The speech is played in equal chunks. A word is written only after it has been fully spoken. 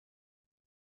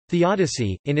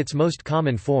Theodicy, in its most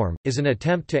common form, is an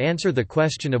attempt to answer the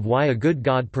question of why a good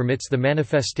God permits the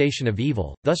manifestation of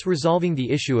evil, thus resolving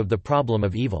the issue of the problem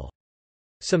of evil.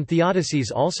 Some theodicies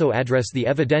also address the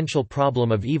evidential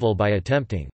problem of evil by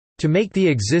attempting to make the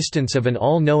existence of an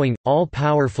all-knowing,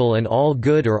 all-powerful and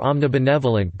all-good or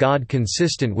omnibenevolent God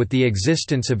consistent with the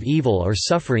existence of evil or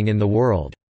suffering in the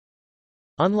world.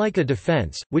 Unlike a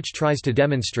defense, which tries to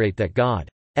demonstrate that God's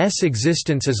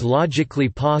existence is logically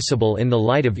possible in the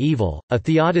light of evil, a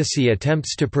theodicy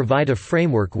attempts to provide a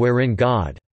framework wherein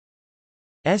God's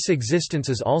existence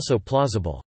is also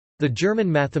plausible. The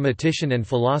German mathematician and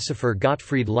philosopher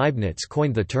Gottfried Leibniz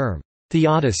coined the term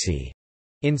theodicy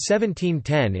in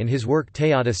 1710 in his work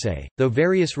Theodicy, though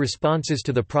various responses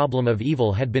to the problem of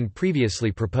evil had been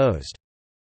previously proposed.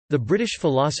 The British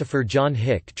philosopher John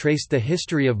Hick traced the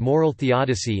history of moral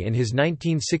theodicy in his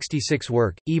 1966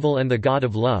 work, Evil and the God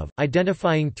of Love,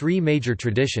 identifying three major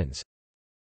traditions.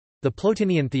 The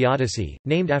Plotinian theodicy,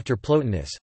 named after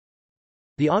Plotinus.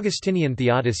 The Augustinian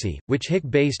theodicy, which Hick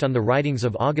based on the writings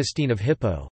of Augustine of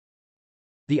Hippo.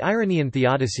 The Irenaean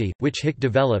theodicy, which Hick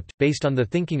developed, based on the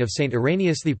thinking of Saint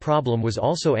Irenaeus. The problem was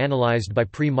also analyzed by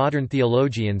pre-modern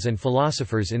theologians and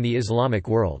philosophers in the Islamic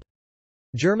world.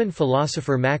 German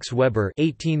philosopher Max Weber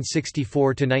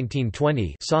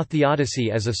 (1864–1920) saw theodicy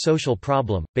as a social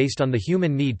problem, based on the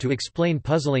human need to explain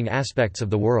puzzling aspects of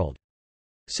the world.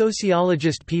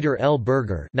 Sociologist Peter L.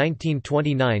 Berger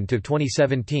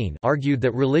 (1929–2017) argued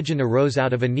that religion arose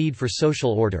out of a need for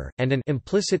social order, and an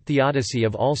implicit theodicy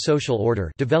of all social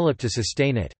order developed to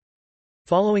sustain it.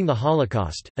 Following the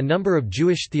Holocaust, a number of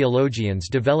Jewish theologians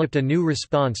developed a new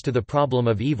response to the problem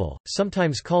of evil,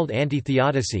 sometimes called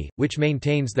anti-theodicy, which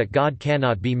maintains that God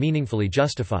cannot be meaningfully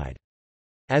justified.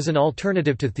 As an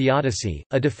alternative to theodicy,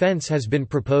 a defense has been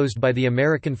proposed by the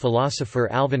American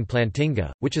philosopher Alvin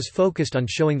Plantinga, which is focused on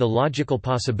showing the logical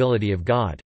possibility of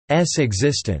God's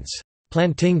existence.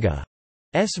 Plantinga's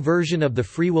version of the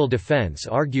free will defense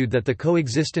argued that the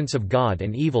coexistence of God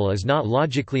and evil is not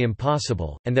logically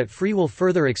impossible, and that free will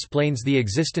further explains the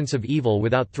existence of evil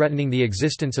without threatening the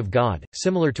existence of God.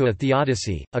 Similar to a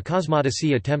theodicy, a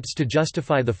cosmodicy attempts to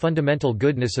justify the fundamental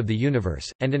goodness of the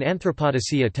universe, and an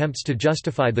anthropodicy attempts to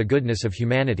justify the goodness of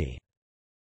humanity.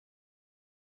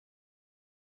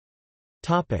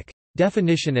 Topic: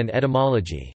 Definition and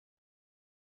etymology.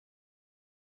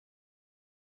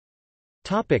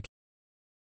 Topic: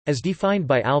 As defined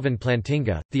by Alvin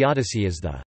Plantinga, theodicy is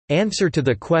the answer to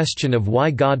the question of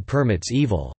why God permits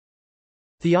evil.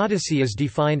 Theodicy is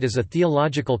defined as a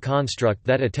theological construct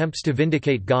that attempts to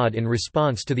vindicate God in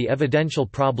response to the evidential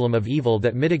problem of evil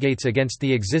that mitigates against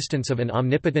the existence of an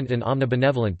omnipotent and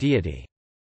omnibenevolent deity.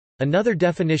 Another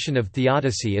definition of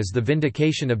theodicy is the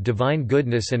vindication of divine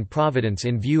goodness and providence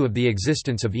in view of the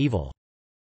existence of evil.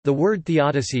 The word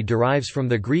theodicy derives from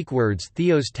the Greek words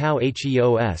theos tau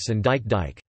heos and dike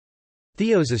dike.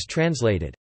 Theos is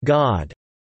translated God,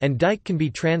 and dike can be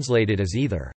translated as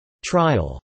either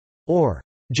trial or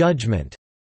judgment.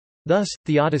 Thus,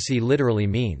 theodicy literally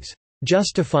means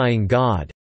justifying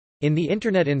God. In the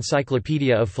Internet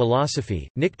Encyclopedia of Philosophy,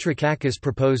 Nick Trakakis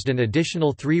proposed an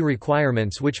additional 3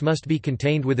 requirements which must be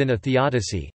contained within a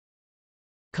theodicy: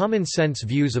 common sense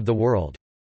views of the world,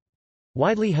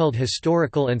 widely held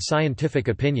historical and scientific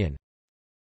opinion,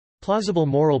 plausible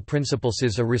moral principles.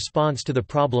 As a response to the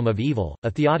problem of evil,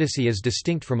 a theodicy is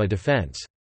distinct from a defense.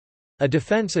 A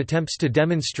defense attempts to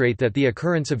demonstrate that the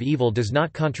occurrence of evil does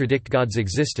not contradict God's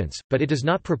existence, but it does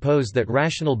not propose that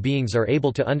rational beings are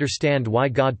able to understand why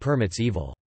God permits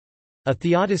evil. A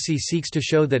theodicy seeks to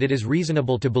show that it is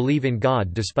reasonable to believe in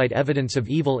God despite evidence of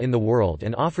evil in the world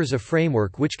and offers a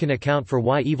framework which can account for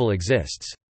why evil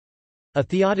exists. A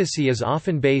theodicy is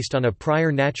often based on a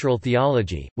prior natural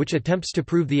theology, which attempts to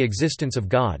prove the existence of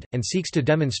God, and seeks to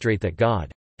demonstrate that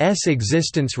God's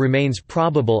existence remains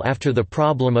probable after the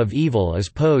problem of evil is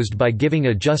posed by giving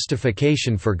a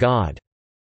justification for God's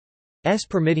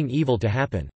permitting evil to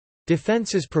happen.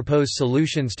 Defenses propose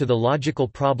solutions to the logical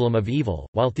problem of evil,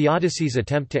 while theodicies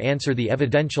attempt to answer the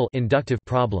evidential inductive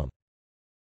problem.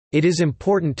 It is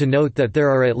important to note that there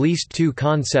are at least 2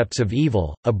 concepts of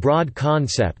evil, a broad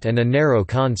concept and a narrow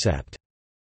concept.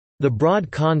 The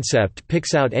broad concept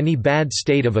picks out any bad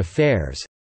state of affairs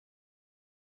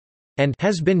and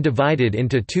has been divided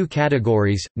into 2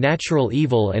 categories, natural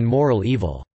evil and moral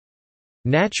evil.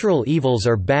 Natural evils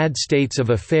are bad states of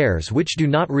affairs which do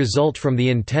not result from the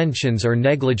intentions or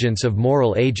negligence of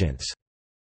moral agents.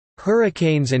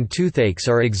 Hurricanes and toothaches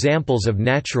are examples of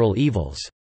natural evils.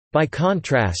 By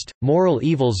contrast, moral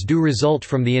evils do result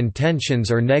from the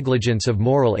intentions or negligence of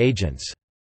moral agents.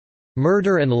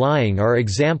 Murder and lying are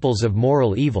examples of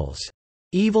moral evils.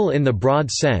 Evil in the broad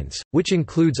sense, which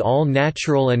includes all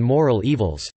natural and moral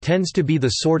evils, tends to be the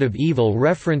sort of evil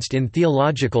referenced in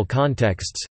theological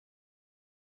contexts.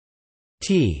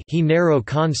 He narrow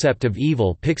concept of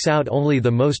evil picks out only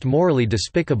the most morally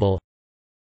despicable.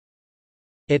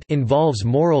 It involves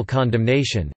moral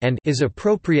condemnation, and is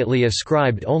appropriately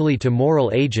ascribed only to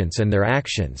moral agents and their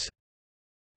actions.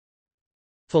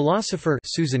 Philosopher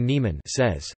Susan Neiman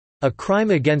says, "A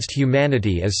crime against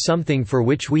humanity is something for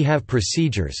which we have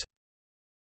procedures,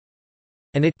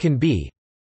 and it can be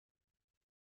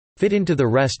fit into the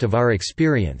rest of our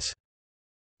experience.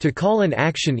 To call an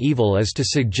action evil is to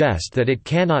suggest that it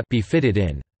cannot be fitted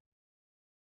in."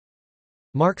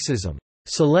 Marxism,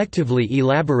 selectively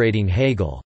elaborating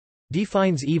Hegel,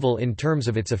 defines evil in terms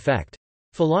of its effect.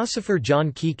 Philosopher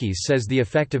John Kekes says the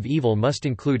effect of evil must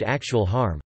include actual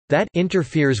harm that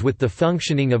interferes with the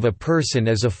functioning of a person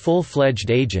as a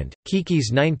full-fledged agent.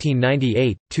 Kekes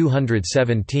 1998,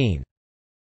 217.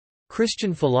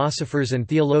 Christian philosophers and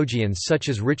theologians such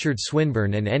as Richard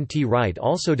Swinburne and N. T. Wright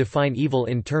also define evil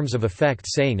in terms of effect,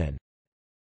 saying an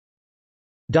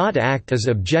act is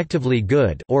objectively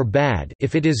good or bad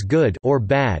if it is good or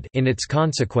bad in its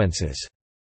consequences.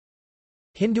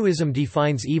 Hinduism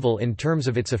defines evil in terms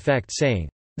of its effect, saying,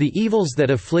 "The evils that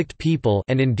afflict people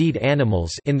and indeed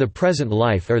animals in the present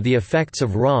life are the effects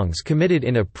of wrongs committed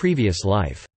in a previous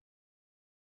life."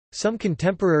 Some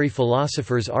contemporary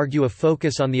philosophers argue a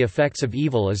focus on the effects of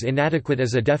evil is inadequate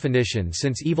as a definition,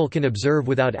 since evil can observe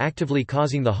without actively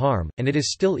causing the harm, and it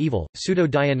is still evil.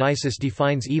 Pseudo-Dionysius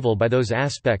defines evil by those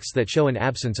aspects that show an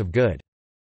absence of good.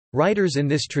 Writers in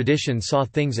this tradition saw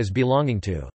things as belonging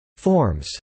to forms,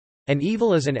 and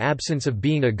evil as an absence of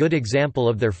being a good example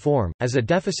of their form, as a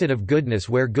deficit of goodness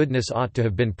where goodness ought to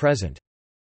have been present.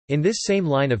 In this same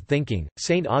line of thinking,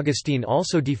 St. Augustine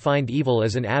also defined evil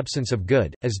as an absence of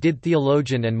good, as did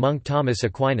theologian and monk Thomas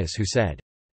Aquinas, who said,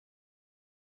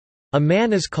 "A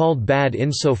man is called bad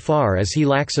insofar as he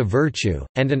lacks a virtue,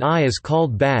 and an eye is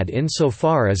called bad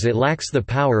insofar as it lacks the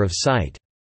power of sight."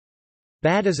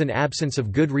 Bad as an absence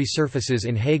of good resurfaces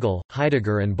in Hegel,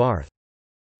 Heidegger and Barth.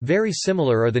 Very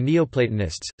similar are the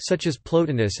Neoplatonists, such as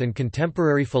Plotinus and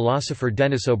contemporary philosopher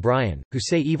Denis O'Brien, who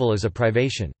say evil is a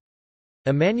privation.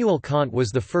 Immanuel Kant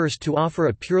was the first to offer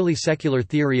a purely secular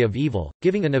theory of evil,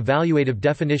 giving an evaluative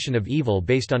definition of evil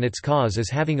based on its cause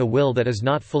as having a will that is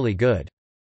not fully good.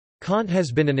 Kant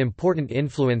has been an important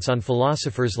influence on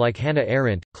philosophers like Hannah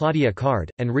Arendt, Claudia Card,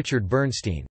 and Richard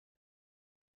Bernstein.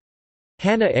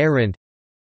 Hannah Arendt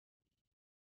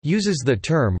uses the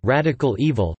term radical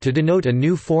evil to denote a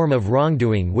new form of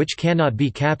wrongdoing which cannot be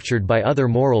captured by other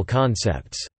moral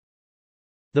concepts.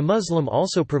 The Muslim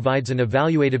also provides an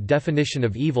evaluative definition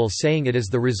of evil, saying it is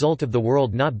the result of the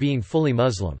world not being fully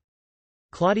Muslim.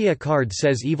 Claudia Card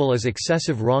says evil is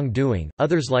excessive wrongdoing.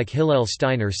 Others like Hillel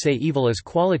Steiner say evil is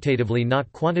qualitatively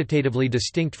not quantitatively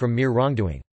distinct from mere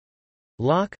wrongdoing.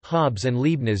 Locke, Hobbes and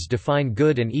Leibniz define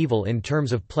good and evil in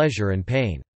terms of pleasure and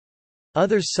pain.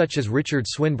 Others such as Richard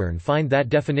Swinburne find that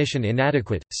definition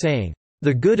inadequate, saying,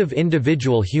 "The good of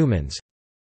individual humans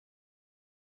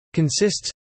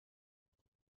consists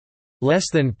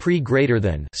less than pre greater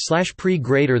than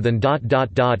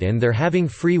in their having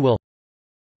free will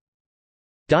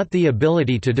the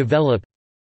ability to develop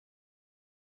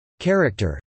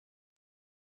character,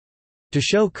 to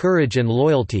show courage and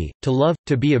loyalty, to love,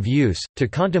 to be of use, to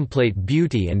contemplate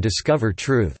beauty and discover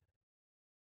truth.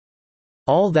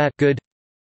 All that good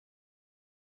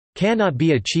cannot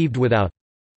be achieved without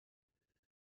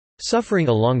suffering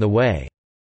along the way."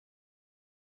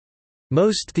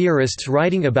 Most theorists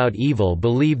writing about evil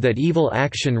believe that evil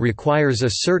action requires a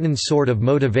certain sort of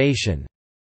motivation,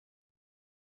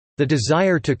 the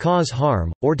desire to cause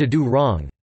harm, or to do wrong.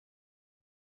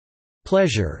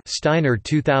 Pleasure Steiner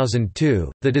 2002,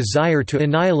 the desire to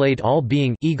annihilate all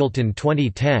being Eagleton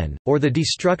 2010, or the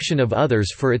destruction of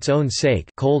others for its own sake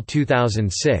Cole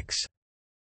 2006.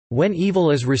 When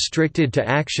evil is restricted to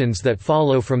actions that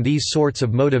follow from these sorts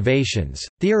of motivations,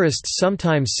 theorists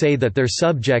sometimes say that their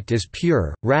subject is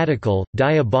pure, radical,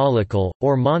 diabolical,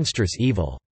 or monstrous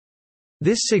evil.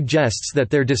 This suggests that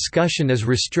their discussion is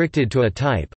restricted to a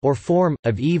type, or form,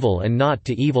 of evil and not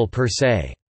to evil per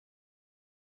se.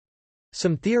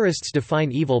 Some theorists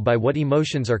define evil by what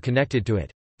emotions are connected to it.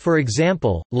 For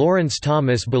example, Lawrence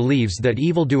Thomas believes that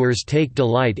evildoers take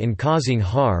delight in causing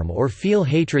harm or feel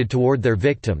hatred toward their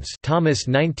victims. Thomas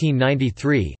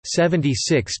 1993,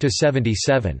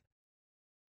 76–77.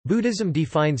 Buddhism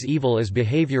defines evil as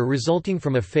behavior resulting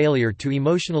from a failure to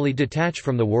emotionally detach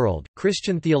from the world.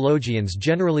 Christian theologians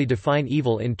generally define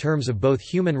evil in terms of both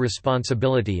human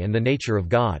responsibility and the nature of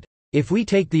God. If we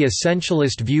take the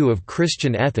essentialist view of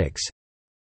Christian ethics,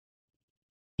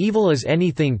 evil is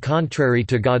anything contrary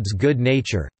to God's good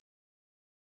nature,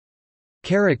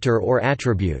 character or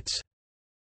attributes.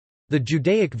 The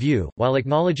Judaic view, while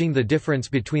acknowledging the difference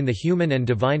between the human and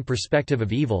divine perspective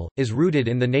of evil, is rooted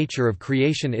in the nature of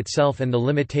creation itself and the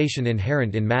limitation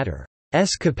inherent in matter's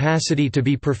capacity to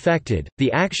be perfected.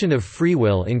 The action of free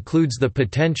will includes the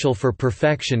potential for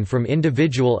perfection from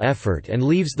individual effort and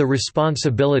leaves the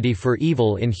responsibility for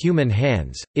evil in human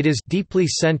hands. It is deeply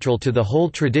central to the whole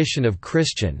tradition of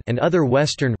Christian and other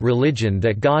Western religion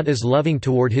that God is loving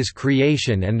toward his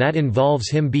creation and that involves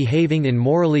him behaving in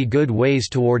morally good ways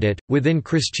toward it. Within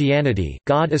Christianity,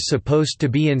 God is supposed to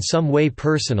be in some way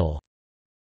personal,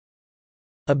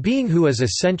 a being who is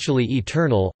essentially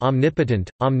eternal, omnipotent,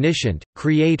 omniscient,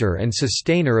 creator and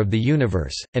sustainer of the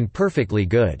universe, and perfectly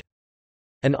good.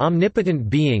 An omnipotent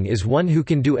being is one who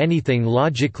can do anything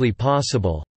logically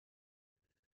possible.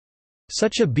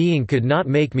 Such a being could not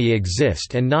make me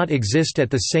exist and not exist at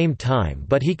the same time,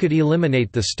 but he could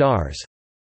eliminate the stars.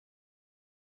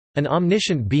 An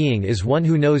omniscient being is one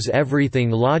who knows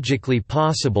everything logically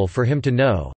possible for him to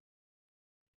know.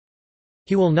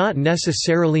 He will not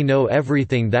necessarily know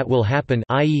everything that will happen,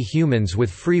 i.e. humans with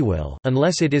free will,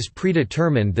 unless it is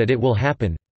predetermined that it will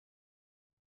happen.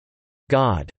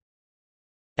 God's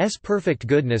perfect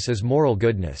goodness is moral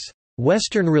goodness.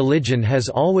 Western religion has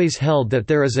always held that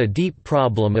there is a deep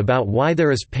problem about why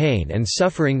there is pain and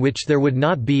suffering which there would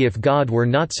not be if God were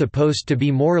not supposed to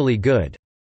be morally good.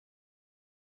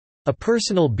 A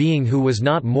personal being who was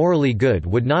not morally good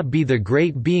would not be the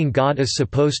great being God is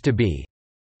supposed to be.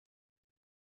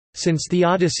 Since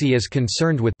Theodicy is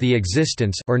concerned with the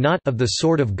existence or not of the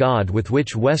sort of God with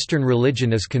which Western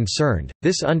religion is concerned,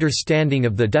 this understanding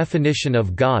of the definition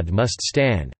of God must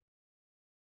stand.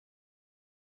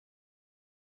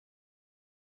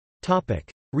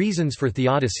 Reasons for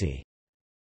theodicy.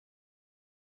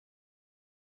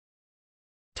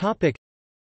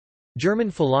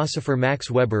 German philosopher Max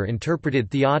Weber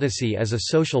interpreted theodicy as a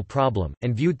social problem,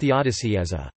 and viewed theodicy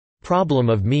as a problem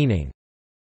of meaning.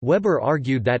 Weber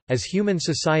argued that, as human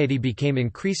society became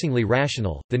increasingly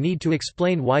rational, the need to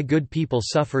explain why good people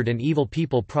suffered and evil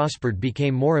people prospered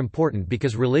became more important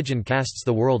because religion casts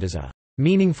the world as a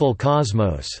meaningful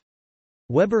cosmos.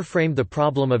 Weber framed the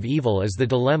problem of evil as the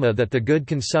dilemma that the good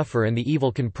can suffer and the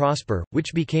evil can prosper,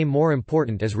 which became more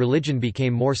important as religion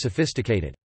became more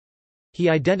sophisticated. He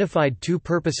identified two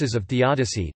purposes of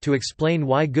theodicy: to explain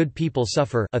why good people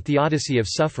suffer, a theodicy of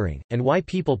suffering, and why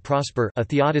people prosper, a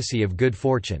theodicy of good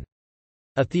fortune.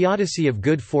 A theodicy of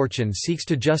good fortune seeks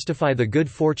to justify the good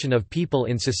fortune of people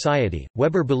in society.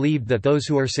 Weber believed that those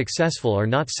who are successful are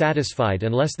not satisfied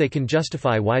unless they can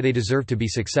justify why they deserve to be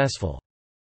successful.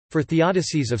 For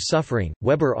theodicies of suffering,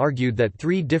 Weber argued that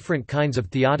three different kinds of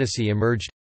theodicy emerged: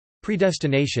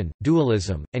 predestination,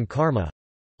 dualism, and karma,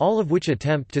 all of which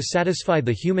attempt to satisfy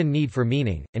the human need for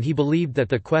meaning, and he believed that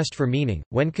the quest for meaning,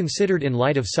 when considered in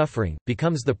light of suffering,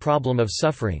 becomes the problem of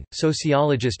suffering.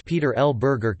 Sociologist Peter L.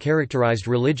 Berger characterized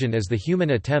religion as the human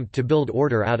attempt to build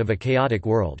order out of a chaotic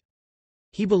world.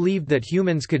 He believed that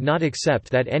humans could not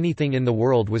accept that anything in the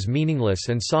world was meaningless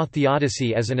and saw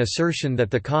theodicy as an assertion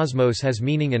that the cosmos has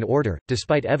meaning and order,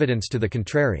 despite evidence to the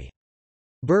contrary.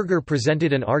 Berger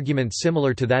presented an argument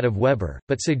similar to that of Weber,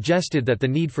 but suggested that the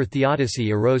need for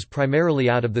theodicy arose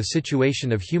primarily out of the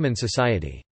situation of human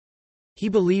society. He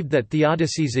believed that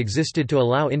theodicies existed to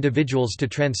allow individuals to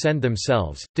transcend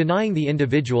themselves, denying the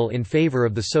individual in favor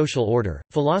of the social order.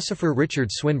 Philosopher Richard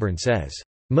Swinburne says,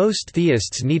 "Most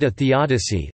theists need a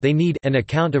theodicy, they need an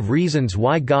account of reasons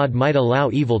why God might allow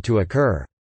evil to occur.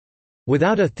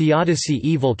 Without a theodicy,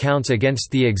 evil counts against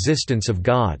the existence of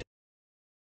God."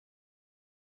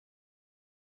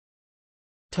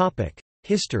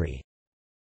 History.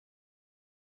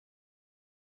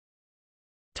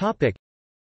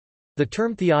 The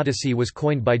term theodicy was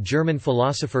coined by German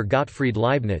philosopher Gottfried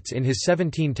Leibniz in his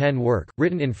 1710 work,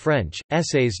 written in French,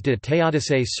 Essays de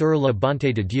théodice sur la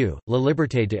bonté de Dieu, la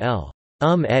liberté de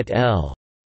l'homme et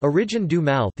l'origine du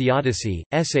mal, Theodicy,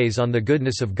 Essays on the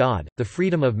Goodness of God, the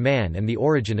Freedom of Man and the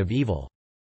Origin of Evil.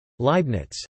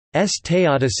 Leibniz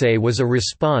Theodicy was a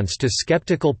response to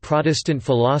skeptical Protestant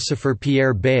philosopher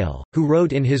Pierre Bayle, who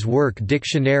wrote in his work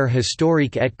Dictionnaire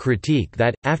historique et critique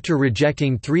that, after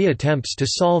rejecting 3 attempts to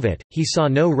solve it, he saw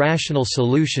no rational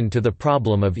solution to the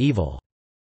problem of evil.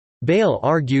 Bayle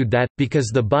argued that,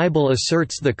 because the Bible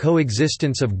asserts the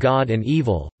coexistence of God and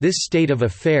evil, this state of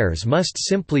affairs must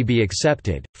simply be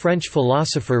accepted. French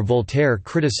philosopher Voltaire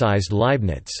criticized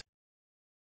Leibniz's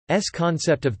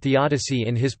concept of theodicy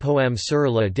in his poème Sur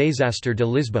le désastre de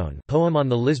Lisbonne, poem on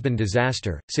the Lisbon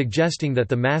disaster, suggesting that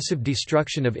the massive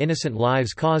destruction of innocent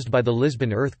lives caused by the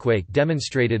Lisbon earthquake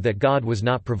demonstrated that God was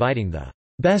not providing the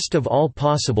best of all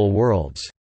possible worlds.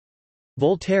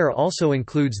 Voltaire also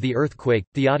includes the earthquake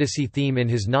theodicy theme in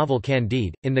his novel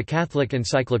Candide. In the Catholic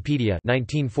Encyclopedia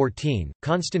 1914,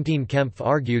 Konstantin Kempf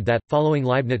argued that, following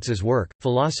Leibniz's work,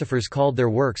 philosophers called their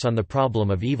works on the problem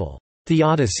of evil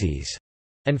theodicies,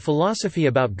 and philosophy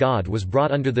about God was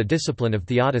brought under the discipline of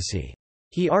theodicy.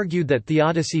 He argued that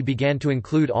theodicy began to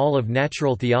include all of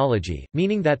natural theology,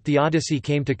 meaning that theodicy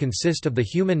came to consist of the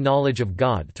human knowledge of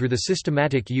God through the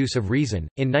systematic use of reason.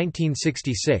 In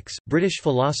 1966, British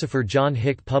philosopher John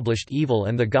Hick published Evil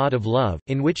and the God of Love,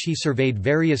 in which he surveyed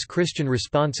various Christian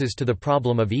responses to the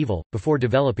problem of evil, before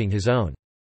developing his own.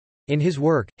 In his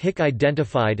work, Hick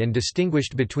identified and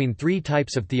distinguished between three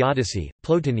types of theodicy: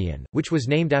 Plotinian, which was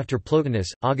named after Plotinus;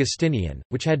 Augustinian,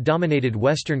 which had dominated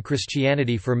Western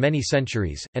Christianity for many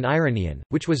centuries; and Irenaean,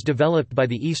 which was developed by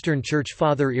the Eastern Church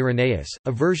Father Irenaeus,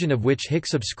 a version of which Hick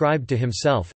subscribed to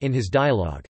himself. In his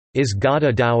dialogue, "Is God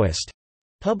a Taoist?"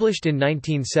 published in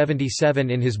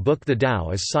 1977 in his book The Tao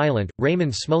is Silent,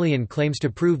 Raymond Smullyan claims to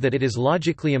prove that it is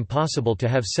logically impossible to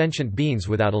have sentient beings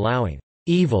without allowing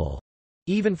evil,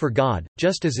 even for God,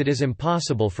 just as it is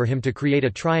impossible for him to create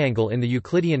a triangle in the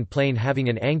Euclidean plane having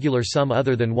an angular sum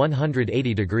other than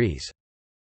 180 degrees.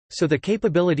 So the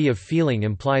capability of feeling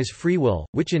implies free will,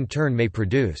 which in turn may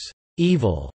produce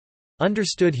evil,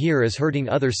 understood here as hurting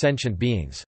other sentient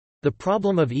beings. The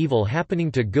problem of evil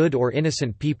happening to good or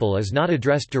innocent people is not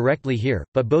addressed directly here,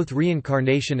 but both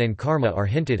reincarnation and karma are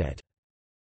hinted at.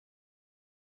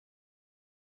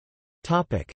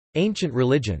 Ancient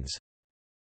religions.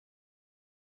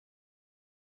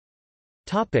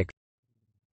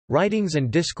 Writings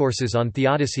and discourses on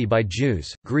theodicy by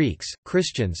Jews, Greeks,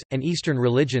 Christians, and Eastern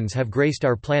religions have graced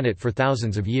our planet for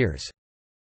thousands of years.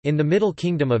 In the Middle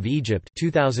Kingdom of Egypt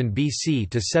 2000 BC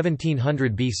to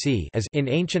 1700 BC as in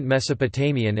ancient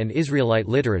Mesopotamian and Israelite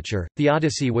literature,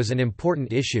 theodicy was an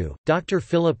important issue. Dr.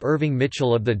 Philip Irving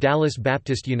Mitchell of the Dallas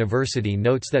Baptist University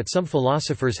notes that some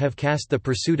philosophers have cast the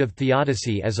pursuit of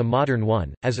theodicy as a modern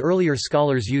one, as earlier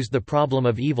scholars used the problem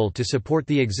of evil to support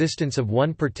the existence of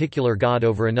one particular god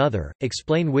over another,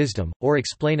 explain wisdom, or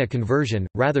explain a conversion,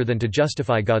 rather than to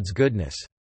justify God's goodness.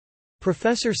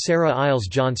 Professor Sarah Iles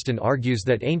Johnston argues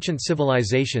that ancient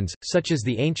civilizations, such as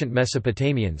the ancient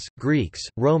Mesopotamians, Greeks,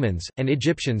 Romans, and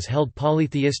Egyptians held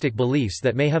polytheistic beliefs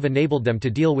that may have enabled them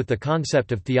to deal with the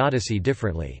concept of theodicy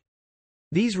differently.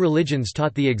 These religions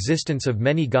taught the existence of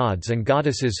many gods and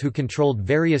goddesses who controlled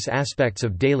various aspects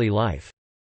of daily life.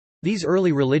 These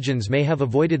early religions may have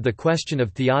avoided the question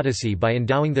of theodicy by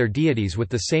endowing their deities with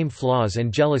the same flaws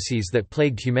and jealousies that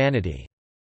plagued humanity.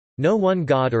 No one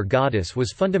god or goddess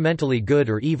was fundamentally good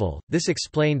or evil. This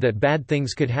explained that bad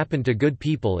things could happen to good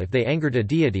people if they angered a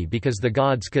deity because the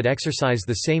gods could exercise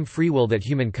the same free will that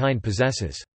humankind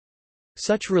possesses.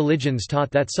 Such religions taught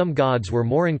that some gods were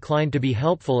more inclined to be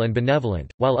helpful and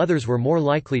benevolent, while others were more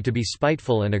likely to be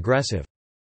spiteful and aggressive.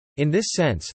 In this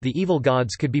sense, the evil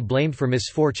gods could be blamed for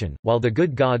misfortune, while the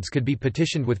good gods could be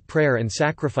petitioned with prayer and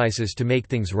sacrifices to make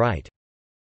things right.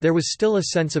 There was still a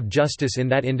sense of justice in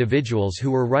that individuals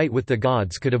who were right with the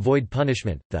gods could avoid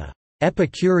punishment. The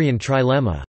Epicurean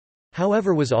trilemma,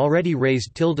 however, was already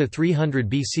raised 300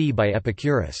 BC by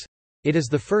Epicurus. It is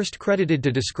the first credited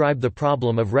to describe the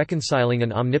problem of reconciling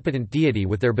an omnipotent deity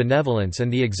with their benevolence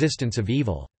and the existence of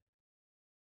evil.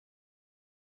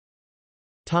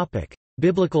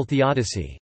 Biblical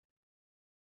theodicy.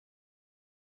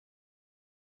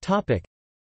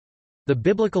 The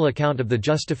biblical account of the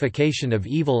justification of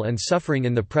evil and suffering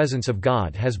in the presence of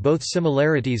God has both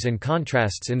similarities and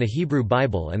contrasts in the Hebrew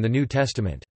Bible and the New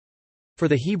Testament. For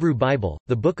the Hebrew Bible,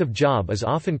 the Book of Job is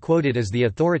often quoted as the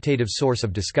authoritative source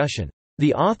of discussion.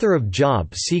 The author of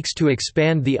Job seeks to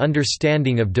expand the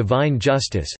understanding of divine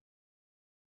justice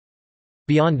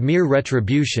beyond mere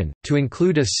retribution, to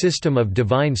include a system of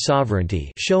divine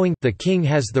sovereignty, showing the king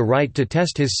has the right to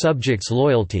test his subjects'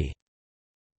 loyalty.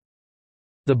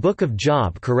 The Book of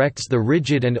Job corrects the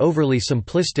rigid and overly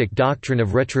simplistic doctrine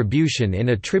of retribution in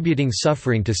attributing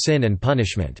suffering to sin and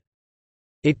punishment.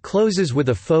 It closes with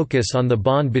a focus on the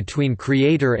bond between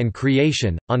Creator and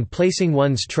creation, on placing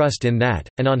one's trust in that,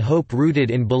 and on hope rooted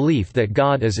in belief that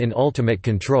God is in ultimate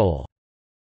control.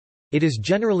 It is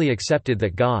generally accepted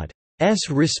that God's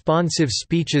responsive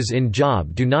speeches in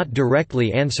Job do not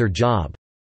directly answer Job's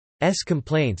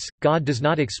complaints. God does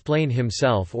not explain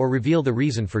himself or reveal the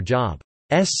reason for Job's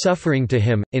suffering to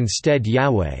him, instead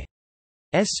Yahweh's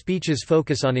speeches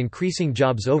focus on increasing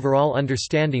Job's overall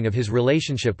understanding of his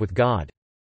relationship with God.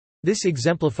 This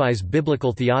exemplifies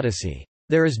biblical theodicy.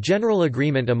 There is general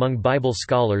agreement among Bible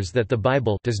scholars that the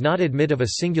Bible does not admit of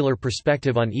a singular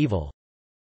perspective on evil.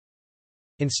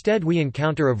 Instead, we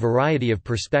encounter a variety of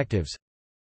perspectives.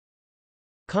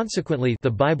 Consequently,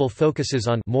 the Bible focuses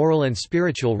on moral and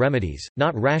spiritual remedies,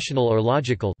 not rational or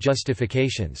logical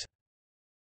justifications.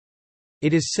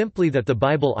 It is simply that the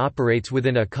Bible operates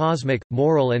within a cosmic,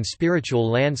 moral and spiritual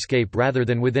landscape rather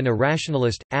than within a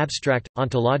rationalist, abstract,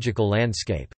 ontological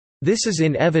landscape. This is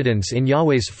in evidence in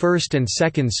Yahweh's first and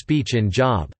second speech in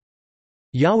Job.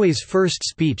 Yahweh's first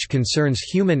speech concerns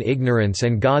human ignorance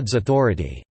and God's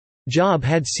authority. Job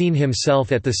had seen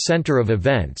himself at the center of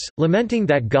events, lamenting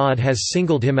that God has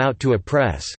singled him out to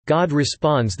oppress. God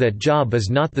responds that Job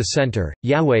is not the center,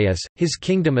 Yahweh is, his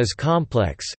kingdom is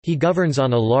complex, he governs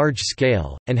on a large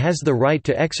scale, and has the right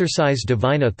to exercise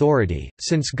divine authority.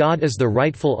 Since God is the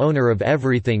rightful owner of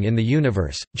everything in the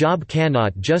universe, Job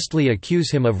cannot justly accuse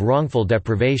him of wrongful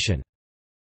deprivation.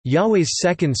 Yahweh's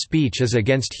second speech is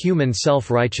against human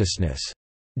self-righteousness.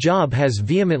 Job has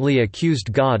vehemently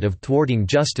accused God of thwarting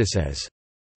justice as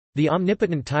the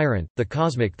omnipotent tyrant, the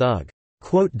cosmic thug.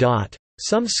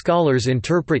 Some scholars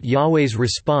interpret Yahweh's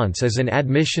response as an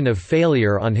admission of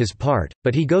failure on his part,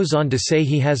 but he goes on to say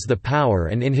he has the power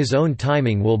and in his own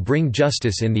timing will bring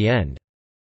justice in the end.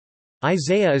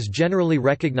 Isaiah is generally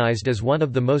recognized as one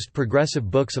of the most progressive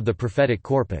books of the prophetic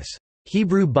corpus.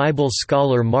 Hebrew Bible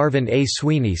scholar Marvin A.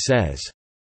 Sweeney says,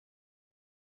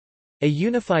 a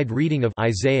unified reading of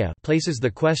Isaiah places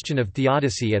the question of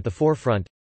theodicy at the forefront,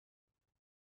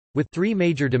 with three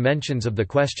major dimensions of the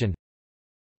question: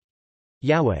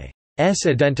 Yahweh's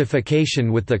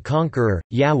identification with the conqueror,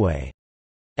 Yahweh's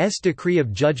decree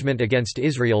of judgment against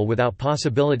Israel without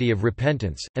possibility of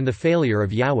repentance, and the failure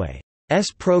of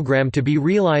Yahweh's program to be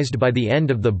realized by the end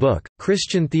of the book.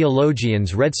 Christian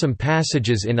theologians read some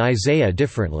passages in Isaiah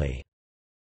differently.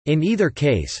 In either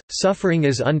case, suffering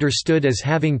is understood as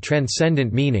having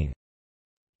transcendent meaning.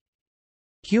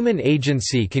 Human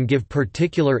agency can give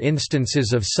particular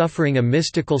instances of suffering a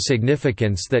mystical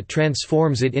significance that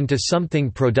transforms it into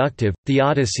something productive.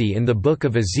 Theodicy in the book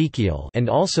of Ezekiel and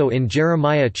also in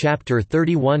Jeremiah chapter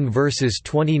 31 verses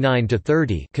 29 to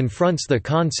 30 confronts the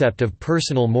concept of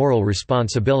personal moral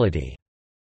responsibility.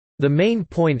 The main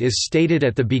point is stated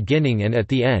at the beginning and at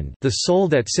the end: the soul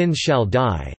that sins shall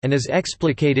die, and is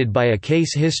explicated by a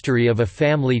case history of a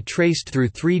family traced through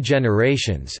 3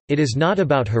 generations. It is not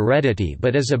about heredity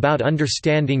but is about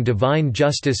understanding divine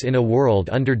justice in a world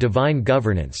under divine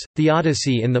governance.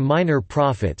 Theodicy in the minor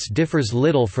prophets differs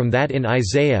little from that in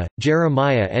Isaiah,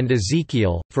 Jeremiah, and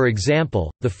Ezekiel. For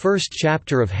example, the first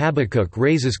chapter of Habakkuk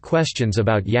raises questions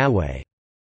about Yahweh's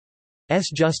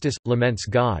justice, laments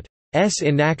God's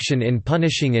inaction in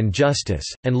punishing injustice,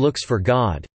 and looks for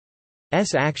God's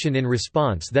action in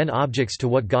response, then objects to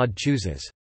what God chooses.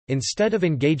 Instead of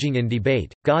engaging in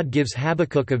debate, God gives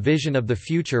Habakkuk a vision of the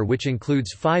future which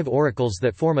includes 5 oracles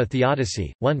that form a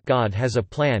theodicy. 1. God has a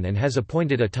plan and has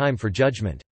appointed a time for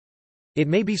judgment. It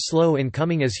may be slow in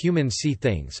coming as humans see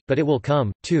things, but it will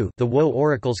come. 2. The woe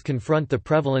oracles confront the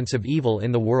prevalence of evil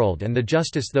in the world and the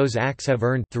justice those acts have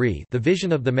earned. 3. The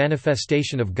vision of the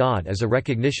manifestation of God as a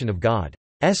recognition of God's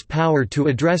power to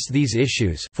address these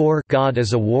issues. 4. God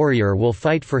as a warrior will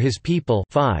fight for his people.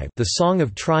 5. The song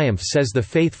of triumph says the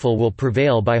faithful will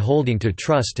prevail by holding to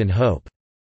trust and hope.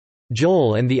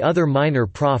 Joel and the other minor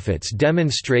prophets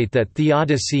demonstrate that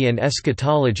theodicy and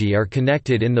eschatology are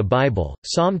connected in the Bible.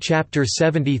 Psalm chapter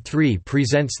 73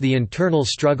 presents the internal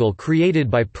struggle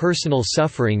created by personal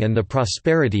suffering and the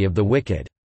prosperity of the wicked.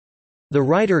 The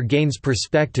writer gains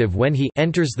perspective when he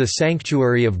enters the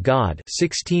sanctuary of God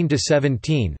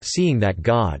 16-17, seeing that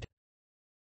God's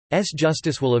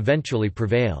justice will eventually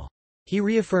prevail. He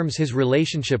reaffirms his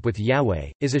relationship with Yahweh,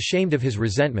 is ashamed of his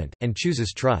resentment, and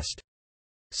chooses trust.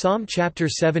 Psalm chapter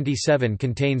 77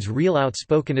 contains real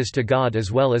outspokenness to God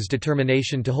as well as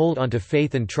determination to hold onto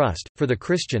faith and trust. For the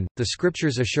Christian, the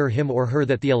scriptures assure him or her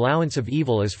that the allowance of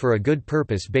evil is for a good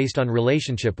purpose based on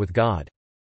relationship with God.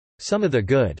 Some of the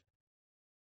good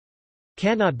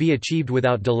cannot be achieved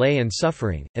without delay and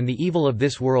suffering, and the evil of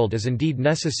this world is indeed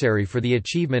necessary for the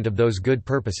achievement of those good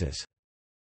purposes.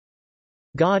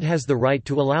 God has the right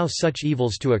to allow such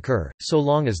evils to occur, so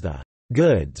long as the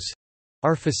goods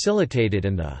are facilitated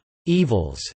and the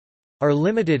evils are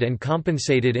limited and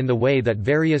compensated in the way that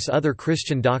various other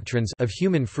Christian doctrines of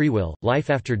human free will, life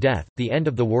after death, the end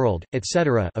of the world,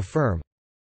 etc. affirm.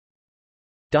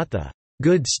 The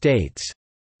good states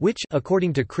which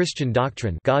according to Christian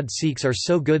doctrine God seeks are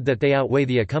so good that they outweigh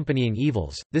the accompanying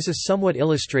evils. This is somewhat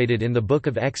illustrated in the book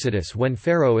of Exodus when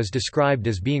Pharaoh is described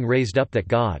as being raised up that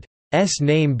God's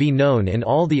name be known in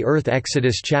all the earth.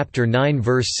 Exodus chapter 9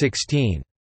 verse 16.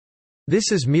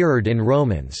 This is mirrored in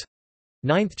Romans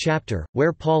 9th chapter,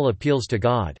 where Paul appeals to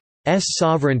God's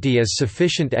sovereignty as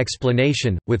sufficient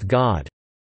explanation, with God's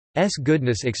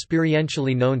goodness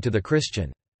experientially known to the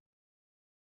Christian.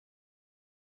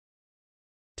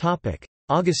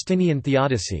 Augustinian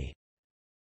theodicy.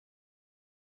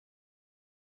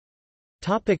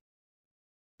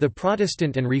 The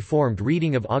Protestant and Reformed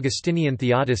reading of Augustinian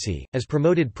theodicy, as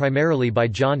promoted primarily by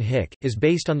John Hick, is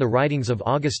based on the writings of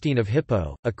Augustine of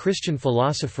Hippo, a Christian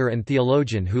philosopher and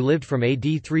theologian who lived from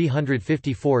AD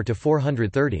 354 to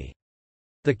 430.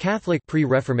 The Catholic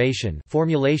pre-Reformation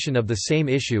formulation of the same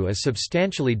issue is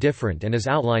substantially different and is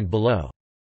outlined below.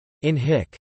 In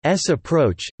Hick's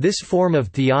approach, this form of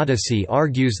theodicy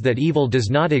argues that evil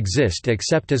does not exist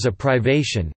except as a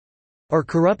privation—or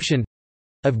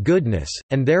corruption—of goodness,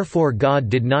 and therefore God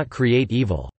did not create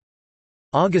evil.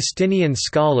 Augustinian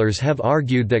scholars have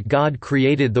argued that God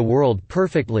created the world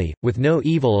perfectly, with no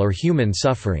evil or human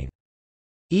suffering.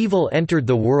 Evil entered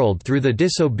the world through the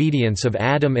disobedience of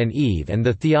Adam and Eve, and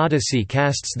the theodicy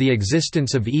casts the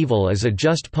existence of evil as a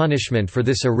just punishment for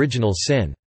this original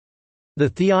sin. The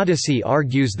theodicy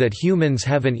argues that humans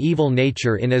have an evil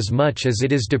nature inasmuch as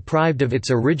it is deprived of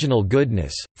its original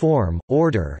goodness, form,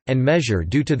 order, and measure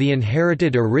due to the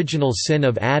inherited original sin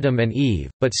of Adam and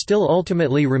Eve, but still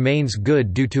ultimately remains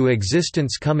good due to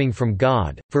existence coming from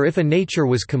God, for if a nature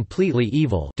was completely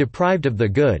evil, deprived of the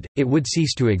good, it would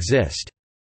cease to exist.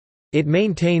 It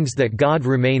maintains that God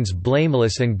remains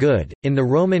blameless and good. In the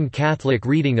Roman Catholic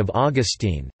reading of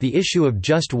Augustine, the issue of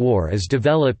just war as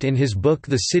developed in his book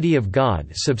The City of God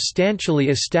substantially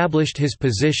established his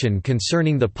position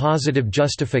concerning the positive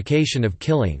justification of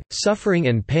killing, suffering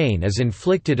and pain as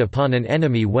inflicted upon an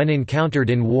enemy when encountered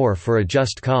in war for a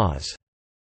just cause.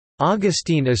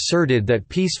 Augustine asserted that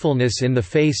peacefulness in the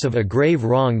face of a grave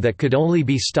wrong that could only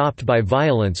be stopped by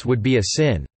violence would be a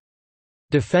sin.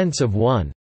 Defense of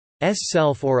one's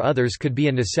self or others could be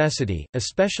a necessity,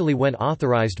 especially when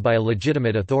authorized by a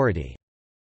legitimate authority.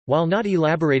 While not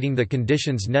elaborating the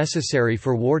conditions necessary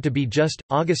for war to be just,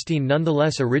 Augustine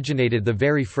nonetheless originated the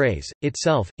very phrase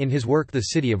itself, in his work The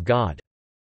City of God.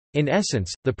 In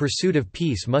essence, the pursuit of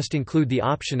peace must include the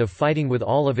option of fighting with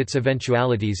all of its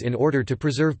eventualities in order to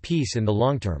preserve peace in the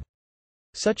long term.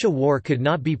 Such a war could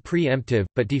not be preemptive,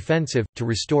 but defensive, to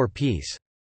restore peace.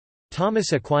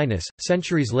 Thomas Aquinas,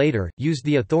 centuries later, used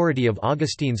the authority of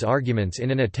Augustine's arguments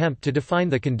in an attempt to define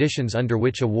the conditions under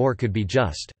which a war could be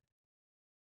just.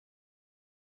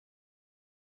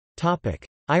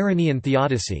 Irenaean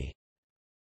theodicy.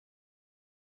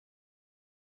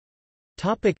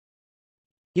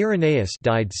 Irenaeus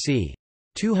died c.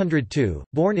 202,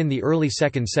 born in the early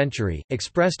 2nd century,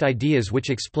 expressed ideas which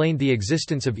explained the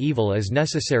existence of evil as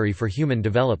necessary for human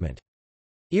development.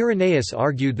 Irenaeus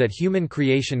argued that human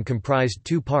creation comprised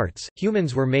two parts: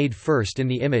 humans were made first in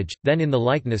the image, then in the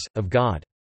likeness, of God.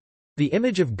 The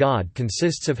image of God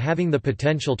consists of having the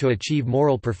potential to achieve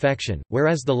moral perfection,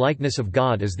 whereas the likeness of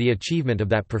God is the achievement of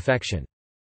that perfection.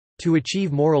 To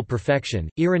achieve moral perfection,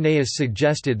 Irenaeus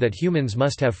suggested that humans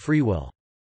must have free will.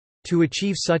 To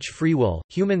achieve such free will,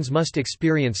 humans must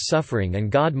experience suffering and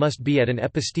God must be at an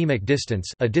epistemic distance,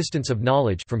 a distance of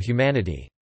knowledge, from humanity.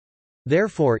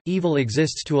 Therefore, evil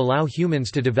exists to allow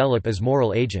humans to develop as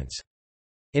moral agents.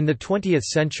 In the 20th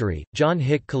century, John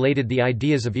Hick collated the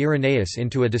ideas of Irenaeus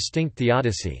into a distinct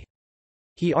theodicy.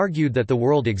 He argued that the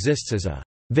world exists as a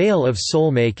veil of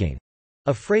soul-making,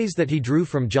 a phrase that he drew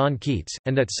from John Keats,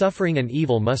 and that suffering and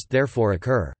evil must therefore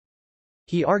occur.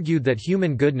 He argued that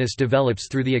human goodness develops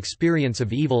through the experience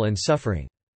of evil and suffering.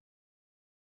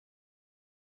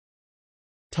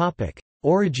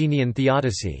 Origenian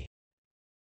theodicy.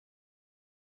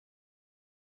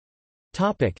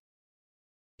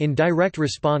 In direct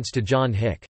response to John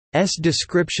Hick's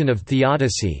description of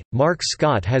theodicy, Mark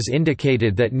Scott has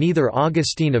indicated that neither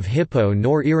Augustine of Hippo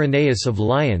nor Irenaeus of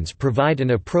Lyons provide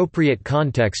an appropriate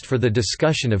context for the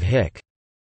discussion of Hick's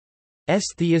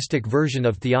theistic version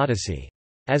of theodicy.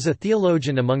 As a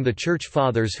theologian among the Church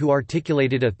Fathers who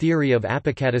articulated a theory of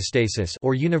apokatastasis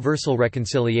or universal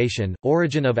reconciliation,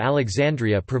 Origen of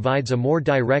Alexandria provides a more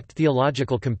direct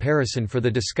theological comparison for the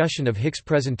discussion of Hick's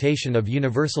presentation of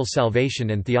universal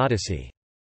salvation and theodicy.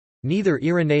 Neither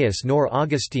Irenaeus nor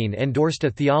Augustine endorsed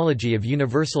a theology of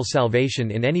universal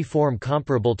salvation in any form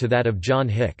comparable to that of John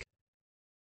Hick.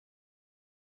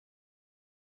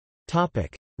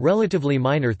 Relatively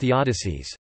minor theodicies.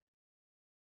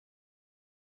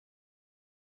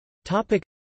 Topic.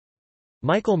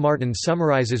 Michael Martin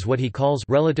summarizes what he calls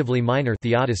relatively minor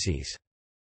theodicies.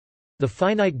 The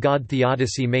finite God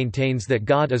theodicy maintains that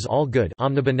God is all-good,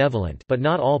 omnibenevolent, but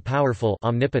not all-powerful,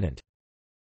 omnipotent.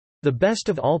 The best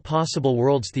of all possible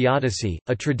worlds theodicy,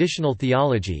 a traditional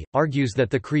theology, argues that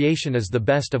the creation is the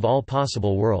best of all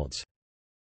possible worlds.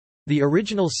 The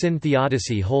original sin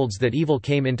theodicy holds that evil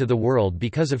came into the world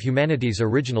because of humanity's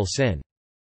original sin.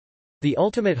 The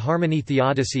ultimate harmony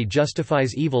theodicy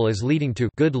justifies evil as leading to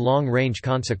good long-range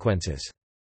consequences.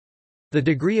 The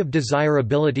degree of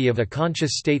desirability of a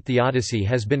conscious state theodicy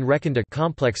has been reckoned a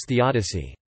complex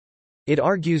theodicy. It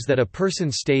argues that a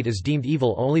person's state is deemed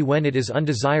evil only when it is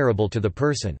undesirable to the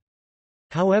person.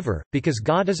 However, because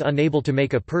God is unable to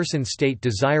make a person's state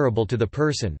desirable to the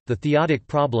person, the theodic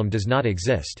problem does not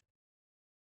exist.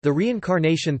 The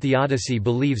reincarnation theodicy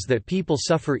believes that people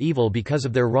suffer evil because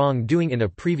of their wrong-doing in a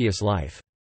previous life.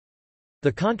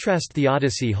 The contrast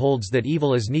theodicy holds that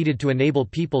evil is needed to enable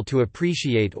people to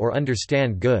appreciate or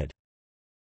understand good.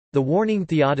 The warning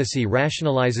theodicy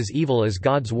rationalizes evil as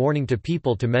God's warning to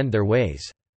people to mend their ways.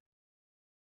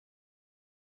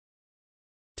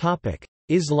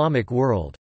 Islamic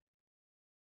world.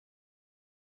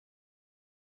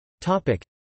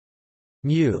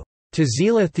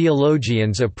 Mu'tazila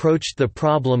theologians approached the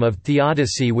problem of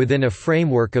theodicy within a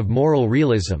framework of moral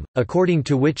realism, according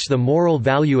to which the moral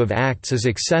value of acts is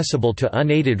accessible to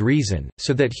unaided reason,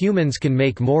 so that humans can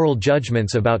make moral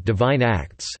judgments about divine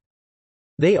acts.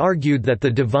 They argued that the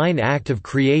divine act of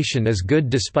creation is good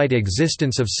despite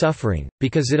existence of suffering,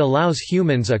 because it allows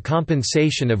humans a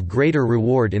compensation of greater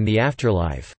reward in the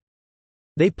afterlife.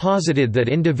 They posited that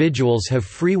individuals have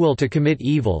free will to commit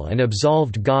evil and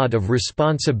absolved God of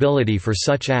responsibility for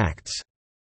such acts.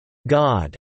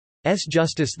 God's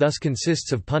justice thus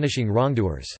consists of punishing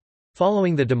wrongdoers.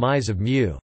 Following the demise of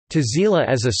Mu'tazila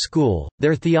as a school,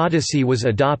 their theodicy was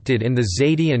adopted in the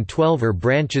Zaydi and Twelver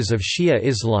branches of Shia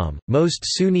Islam. Most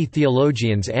Sunni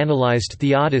theologians analyzed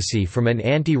theodicy from an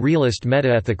anti-realist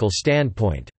metaethical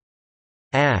standpoint.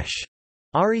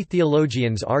 Ash'ari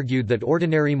theologians argued that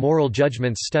ordinary moral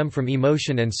judgments stem from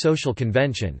emotion and social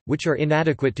convention, which are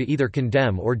inadequate to either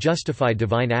condemn or justify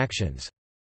divine actions.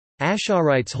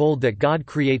 Ash'arites hold that God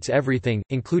creates everything,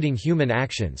 including human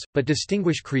actions, but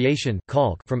distinguish creation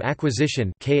from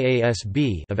acquisition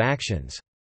of actions.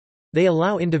 They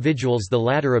allow individuals the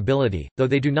latter ability, though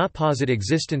they do not posit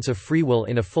existence of free will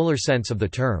in a fuller sense of the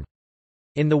term.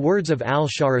 In the words of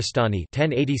al-Shahrastani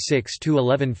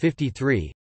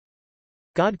 (1086–1153),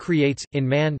 God creates, in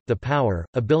man, the power,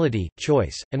 ability,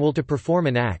 choice, and will to perform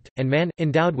an act, and man,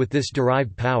 endowed with this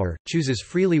derived power, chooses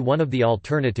freely one of the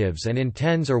alternatives and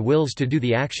intends or wills to do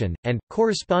the action, and,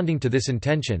 corresponding to this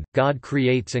intention, God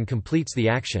creates and completes the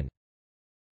action.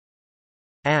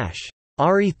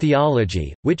 Ash'ari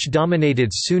theology, which dominated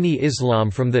Sunni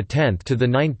Islam from the 10th to the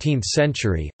 19th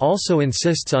century, also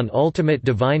insists on ultimate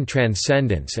divine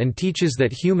transcendence and teaches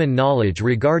that human knowledge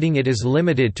regarding it is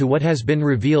limited to what has been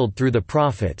revealed through the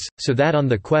prophets, so that on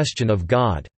the question of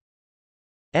God's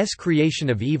creation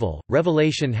of evil,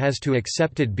 revelation has to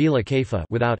accepted bila kayfa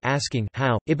without asking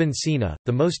how. Ibn Sina,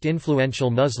 the most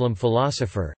influential Muslim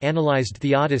philosopher, analyzed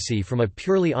theodicy from a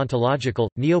purely ontological,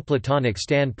 Neoplatonic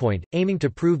standpoint, aiming to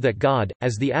prove that God,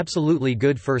 as the absolutely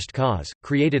good first cause,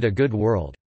 created a good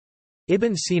world.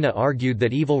 Ibn Sina argued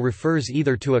that evil refers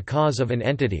either to a cause of an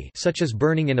entity such as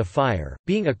burning in a fire,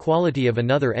 being a quality of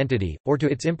another entity, or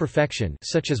to its imperfection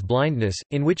such as blindness,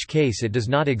 in which case it does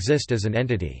not exist as an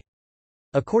entity.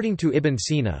 According to Ibn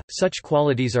Sina, such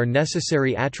qualities are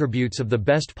necessary attributes of the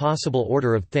best possible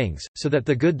order of things, so that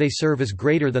the good they serve is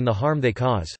greater than the harm they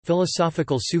cause.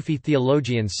 Philosophical Sufi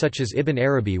theologians such as Ibn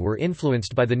Arabi were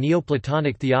influenced by the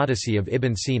Neoplatonic theodicy of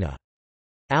Ibn Sina.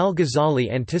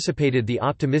 Al-Ghazali anticipated the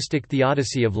optimistic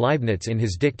theodicy of Leibniz in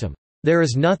his dictum, "There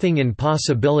is nothing in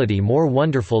possibility more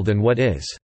wonderful than what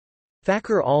is."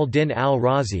 Fakhr al-Din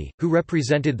al-Razi, who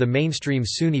represented the mainstream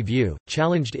Sunni view,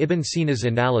 challenged Ibn Sina's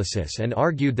analysis and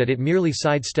argued that it merely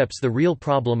sidesteps the real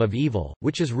problem of evil,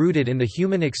 which is rooted in the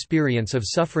human experience of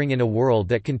suffering in a world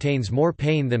that contains more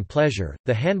pain than pleasure.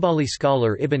 The Hanbali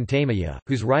scholar Ibn Taymiyyah,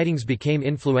 whose writings became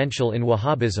influential in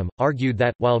Wahhabism, argued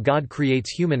that, while God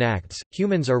creates human acts,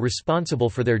 humans are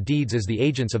responsible for their deeds as the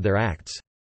agents of their acts.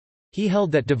 He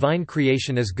held that divine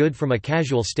creation is good from a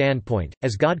causal standpoint,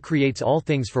 as God creates all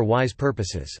things for wise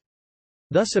purposes.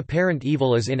 Thus apparent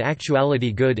evil is in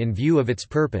actuality good in view of its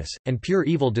purpose, and pure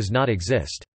evil does not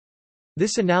exist.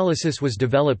 This analysis was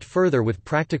developed further with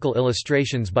practical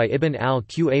illustrations by Ibn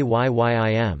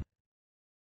al-Qayyim.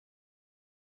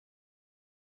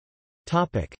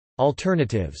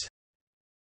 Alternatives.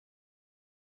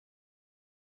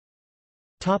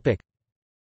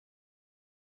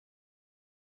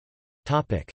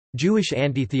 Topic. Jewish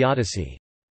anti-theodicy.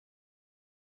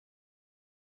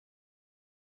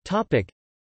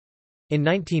 In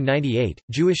 1998,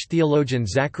 Jewish theologian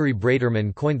Zachary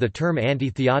Braderman coined the term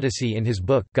anti-theodicy in his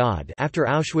book God After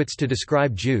Auschwitz to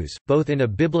describe Jews, both in a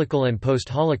biblical and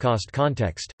post-Holocaust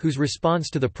context, whose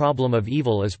response to the problem of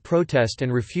evil is protest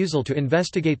and refusal to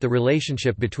investigate the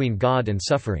relationship between God and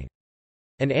suffering.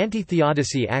 An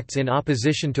anti-theodicy acts in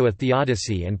opposition to a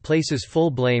theodicy and places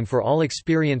full blame for all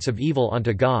experience of evil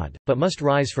onto God, but must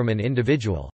rise from an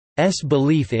individual's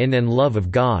belief in and love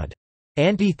of God.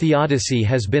 Anti-theodicy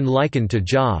has been likened to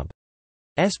Job's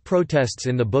protests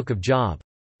in the Book of Job.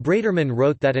 Braderman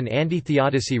wrote that an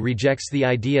anti-theodicy rejects the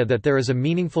idea that there is a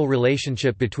meaningful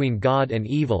relationship between God and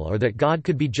evil or that God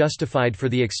could be justified for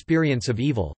the experience of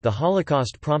evil. The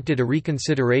Holocaust prompted a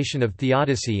reconsideration of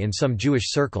theodicy in some Jewish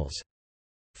circles.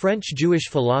 French Jewish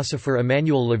philosopher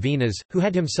Emmanuel Levinas, who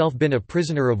had himself been a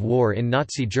prisoner of war in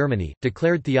Nazi Germany,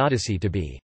 declared theodicy to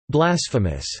be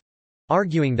blasphemous,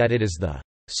 arguing that it is the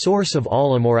source of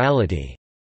all immorality,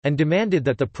 and demanded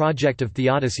that the project of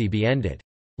theodicy be ended.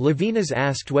 Levinas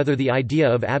asked whether the idea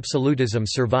of absolutism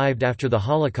survived after the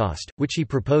Holocaust, which he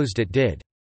proposed it did.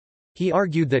 He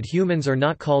argued that humans are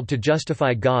not called to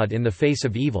justify God in the face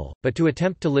of evil, but to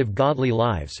attempt to live godly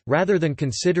lives. Rather than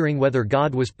considering whether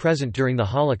God was present during the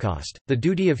Holocaust, the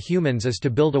duty of humans is to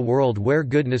build a world where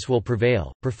goodness will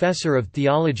prevail. Professor of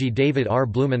theology David R.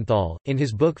 Blumenthal, in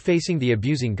his book Facing the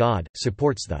Abusing God,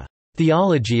 supports the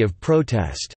theology of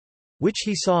protest, which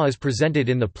he saw as presented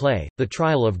in the play, The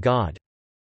Trial of God.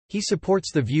 He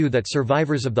supports the view that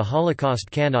survivors of the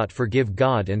Holocaust cannot forgive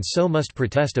God and so must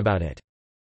protest about it.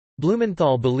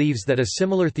 Blumenthal believes that a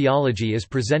similar theology is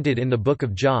presented in the Book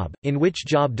of Job, in which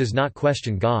Job does not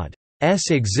question God's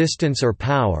existence or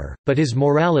power, but his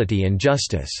morality and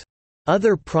justice.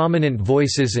 Other prominent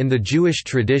voices in the Jewish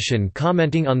tradition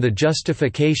commenting on the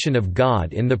justification of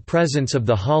God in the presence of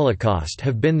the Holocaust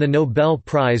have been the Nobel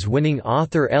Prize-winning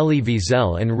author Elie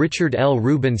Wiesel and Richard L.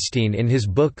 Rubinstein in his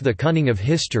book The Cunning of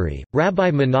History.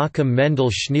 Rabbi Menachem Mendel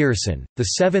Schneerson, the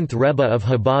seventh Rebbe of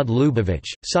Chabad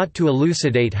Lubavitch, sought to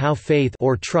elucidate how faith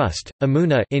or trust,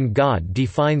 emunah in God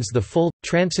defines the full,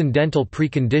 transcendental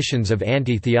preconditions of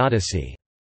anti-theodicy.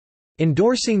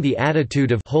 Endorsing the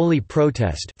attitude of holy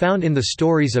protest found in the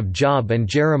stories of Job and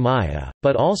Jeremiah,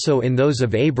 but also in those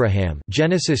of Abraham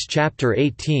Genesis chapter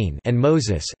 18 and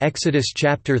Moses Exodus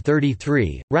chapter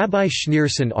 33, Rabbi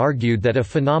Schneerson argued that a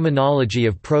phenomenology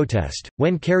of protest,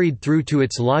 when carried through to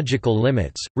its logical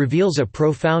limits, reveals a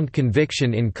profound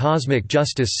conviction in cosmic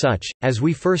justice such, as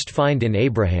we first find in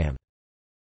Abraham's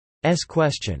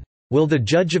question, "Will the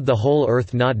judge of the whole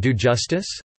earth not do justice?"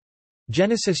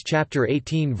 Genesis chapter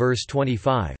 18 verse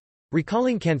 25.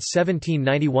 Recalling Kant's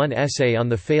 1791 essay on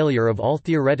the failure of all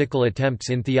theoretical attempts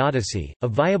in theodicy, a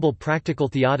viable practical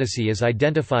theodicy is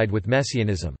identified with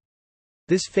messianism.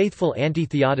 This faithful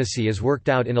anti-theodicy is worked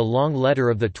out in a long letter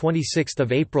of 26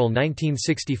 April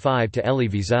 1965 to Elie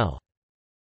Wiesel.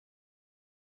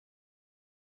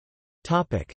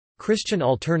 Christian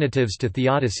alternatives to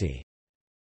theodicy.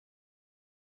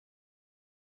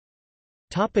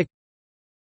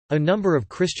 A number of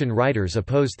Christian writers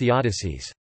oppose theodicies.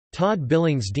 Todd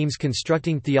Billings deems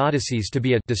constructing theodicies to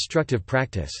be a destructive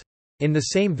practice. In the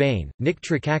same vein, Nick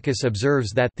Trakakis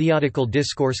observes that theodical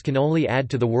discourse can only add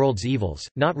to the world's evils,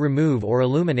 not remove or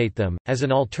illuminate them. As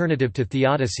an alternative to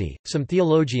theodicy, some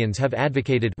theologians have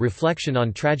advocated reflection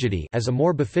on tragedy as a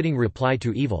more befitting reply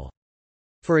to evil.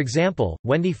 For example,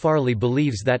 Wendy Farley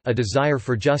believes that a desire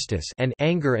for justice and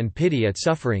anger and pity at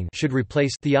suffering should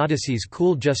replace theodicy's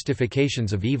cool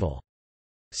justifications of evil.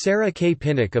 Sarah K.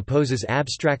 Pinnock opposes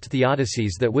abstract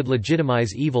theodicies that would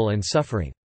legitimize evil and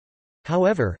suffering.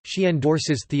 However, she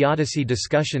endorses theodicy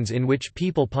discussions in which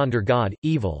people ponder God,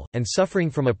 evil, and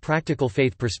suffering from a practical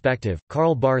faith perspective.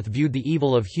 Karl Barth viewed the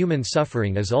evil of human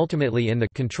suffering as ultimately in the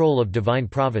control of divine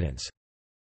providence.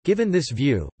 Given this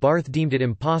view, Barth deemed it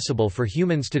impossible for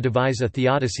humans to devise a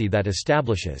theodicy that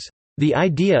establishes the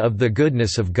idea of the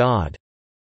goodness of God.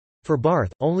 For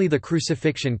Barth, only the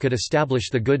crucifixion could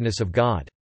establish the goodness of God.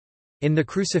 In the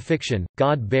crucifixion,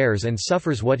 God bears and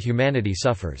suffers what humanity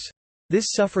suffers.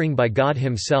 This suffering by God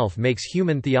himself makes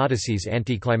human theodicies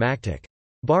anticlimactic.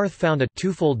 Barth found a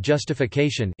twofold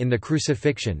justification in the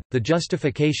crucifixion, the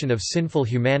justification of sinful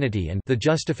humanity and the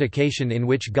justification in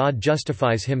which God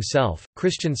justifies himself.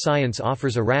 Christian Science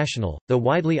offers a rational, though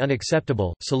widely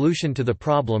unacceptable, solution to the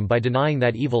problem by denying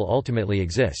that evil ultimately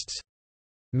exists.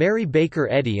 Mary Baker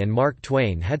Eddy and Mark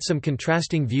Twain had some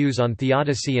contrasting views on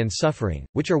theodicy and suffering,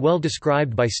 which are well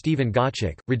described by Stephen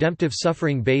Gottschalk. Redemptive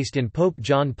suffering, based in Pope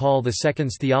John Paul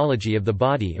II's theology of the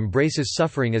body, embraces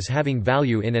suffering as having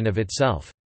value in and of itself.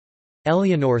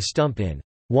 Eleanor Stump in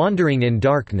Wandering in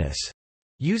Darkness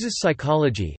uses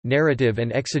psychology, narrative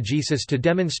and exegesis to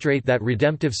demonstrate that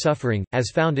redemptive suffering, as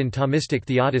found in Thomistic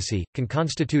theodicy, can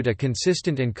constitute a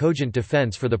consistent and cogent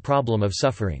defense for the problem of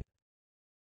suffering.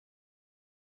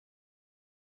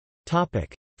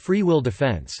 Free will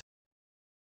defense.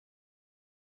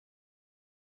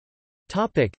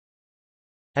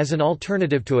 As an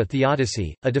alternative to a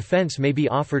theodicy, a defense may be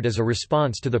offered as a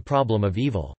response to the problem of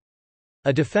evil.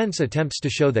 A defense attempts to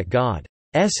show that God's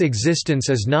existence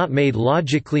is not made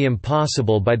logically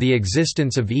impossible by the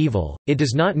existence of evil, it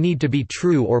does not need to be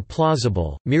true or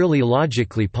plausible, merely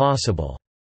logically possible.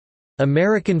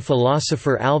 American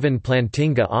philosopher Alvin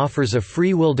Plantinga offers a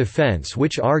free will defense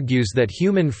which argues that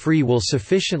human free will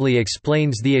sufficiently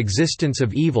explains the existence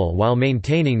of evil while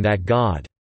maintaining that God's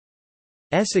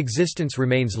existence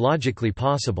remains logically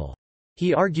possible.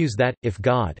 He argues that, if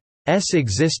God's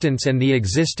existence and the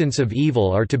existence of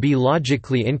evil are to be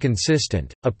logically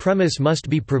inconsistent, a premise must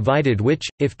be provided which,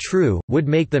 if true, would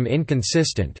make them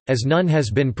inconsistent. As none has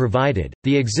been provided,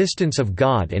 the existence of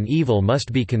God and evil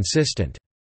must be consistent.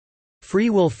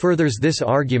 Free will furthers this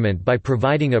argument by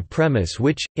providing a premise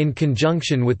which, in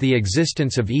conjunction with the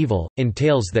existence of evil,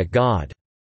 entails that God's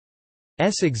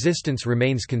existence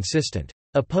remains consistent.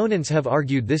 Opponents have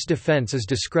argued this defense is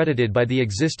discredited by the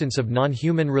existence of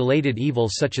non-human related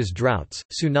evils such as droughts,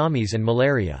 tsunamis and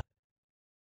malaria.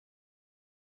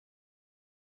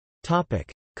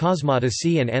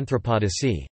 Cosmodicy and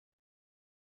anthropodicy.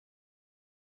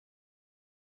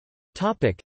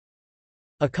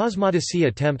 A cosmodicy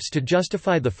attempts to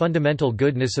justify the fundamental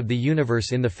goodness of the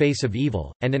universe in the face of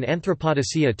evil, and an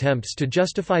anthropodicy attempts to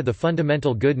justify the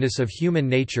fundamental goodness of human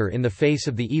nature in the face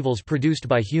of the evils produced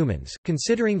by humans.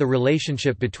 Considering the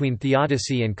relationship between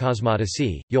theodicy and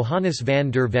cosmodicy, Johannes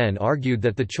van der Ven argued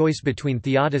that the choice between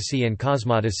theodicy and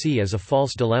cosmodicy is a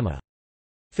false dilemma.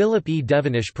 Philip E.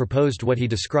 Devenish proposed what he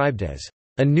described as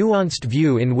a nuanced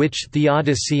view in which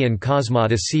theodicy and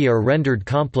cosmodicy are rendered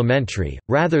complementary,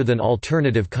 rather than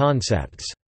alternative concepts.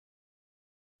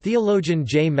 Theologian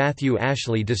J. Matthew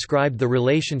Ashley described the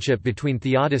relationship between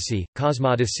theodicy,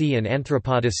 cosmodicy and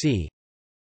anthropodicy.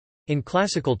 In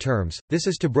classical terms, this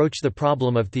is to broach the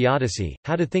problem of theodicy,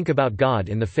 how to think about God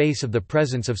in the face of the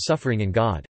presence of suffering in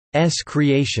God's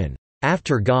creation.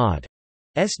 After God's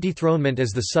dethronement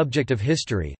as the subject of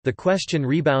history, the question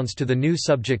rebounds to the new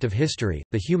subject of history,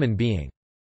 the human being.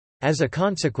 As a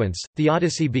consequence,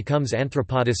 theodicy becomes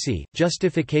anthropodicy,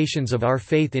 justifications of our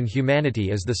faith in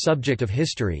humanity as the subject of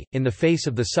history, in the face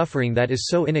of the suffering that is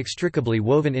so inextricably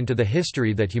woven into the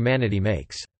history that humanity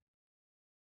makes.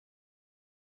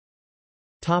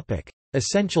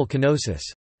 Essential kenosis.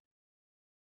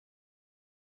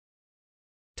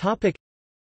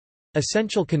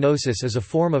 Essential kenosis is a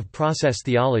form of process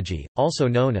theology, also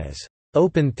known as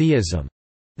open theism,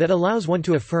 that allows one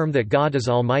to affirm that God is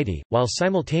almighty, while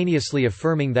simultaneously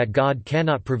affirming that God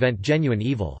cannot prevent genuine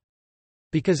evil.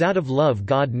 Because out of love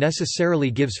God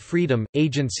necessarily gives freedom,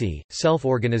 agency,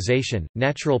 self-organization,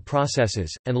 natural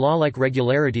processes, and law-like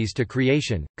regularities to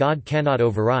creation, God cannot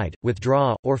override,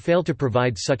 withdraw, or fail to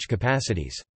provide such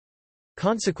capacities.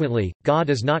 Consequently, God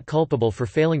is not culpable for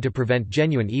failing to prevent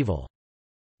genuine evil.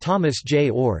 Thomas J.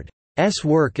 Ord's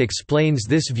work explains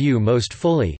this view most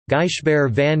fully.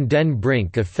 Gijsbergen van den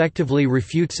Brink effectively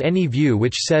refutes any view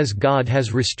which says God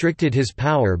has restricted his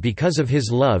power because of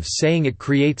his love, saying it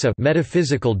creates a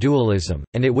metaphysical dualism,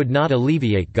 and it would not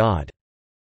alleviate God's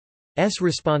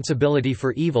responsibility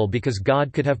for evil because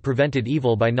God could have prevented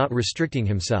evil by not restricting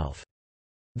himself.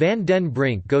 Van den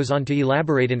Brink goes on to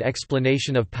elaborate an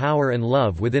explanation of power and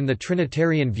love within the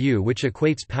Trinitarian view, which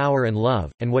equates power and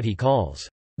love, and what he calls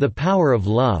the power of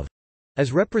love,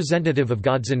 as representative of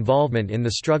God's involvement in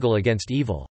the struggle against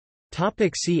evil.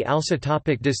 See also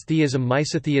Dystheism,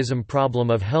 Misotheism,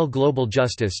 Problem of Hell, Global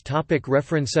Justice.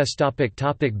 References.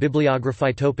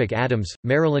 Bibliography. Adams,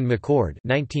 Marilyn McCord,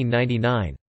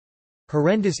 1999.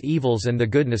 Horrendous Evils and the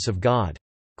Goodness of God.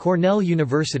 Cornell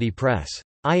University Press.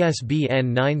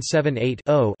 ISBN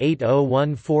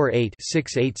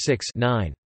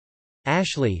 978-0-80148-686-9.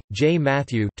 Ashley, J.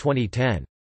 Matthew, 2010.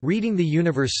 Reading the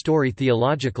Universe Story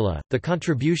Theologically, The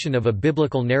Contribution of a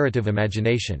Biblical Narrative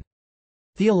Imagination.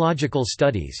 Theological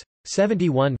Studies.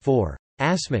 71 4.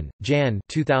 Assman, Jan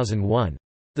 2001.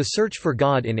 The Search for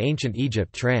God in Ancient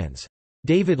Egypt. Trans.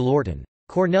 David Lorton.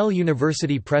 Cornell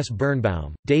University Press.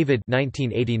 Birnbaum, David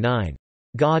 1989.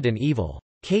 God and Evil.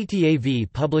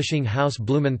 KTAV Publishing House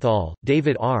Blumenthal,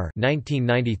 David R.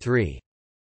 1993.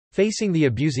 Facing the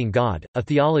Abusing God, A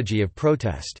Theology of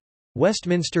Protest.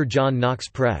 Westminster John Knox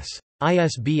Press.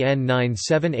 ISBN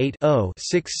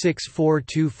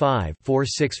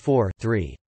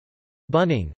 978-0-66425-464-3.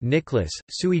 Bunning, Nicholas,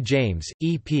 Suey James,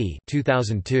 E.P.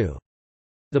 2002.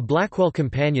 The Blackwell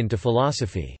Companion to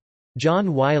Philosophy.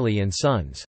 John Wiley &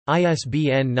 Sons.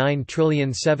 ISBN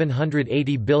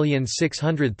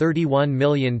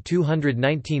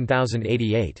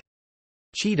 9780631219088.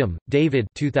 Cheatham, David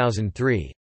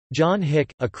 2003. John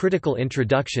Hick, A Critical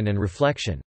Introduction and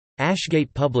Reflection.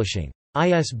 Ashgate Publishing.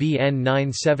 ISBN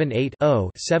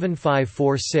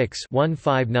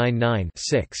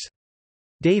 978-0-7546-1599-6.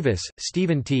 Davis,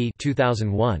 Stephen T.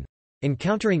 2001.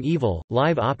 Encountering Evil,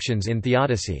 Live Options in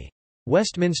Theodicy.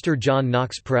 Westminster John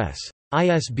Knox Press.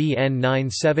 ISBN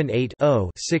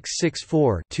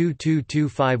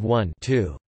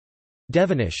 978-0-664-22251-2.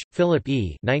 Devonish, Philip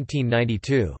E.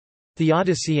 1992.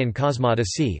 Theodicy and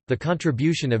Cosmodicy, The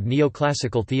Contribution of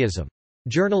Neoclassical Theism.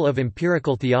 Journal of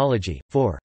Empirical Theology,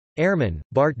 4. Ehrman,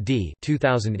 Bart D.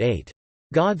 2008.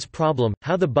 God's Problem,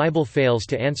 How the Bible Fails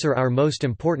to Answer Our Most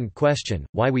Important Question,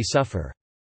 Why We Suffer.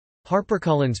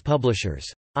 HarperCollins Publishers.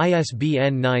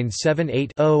 ISBN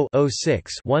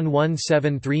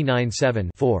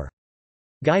 978-0-06-117397-4.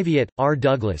 Guyviot, R.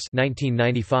 Douglas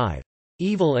 1995.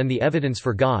 Evil and the Evidence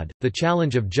for God, The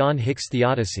Challenge of John Hick's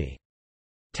Theodicy.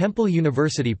 Temple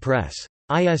University Press.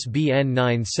 ISBN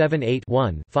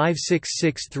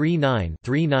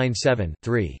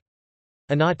 978-1-56639-397-3.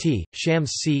 Anati,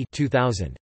 Shams C.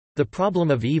 2000. The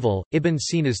Problem of Evil, Ibn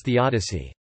Sina's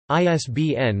Theodicy.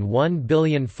 ISBN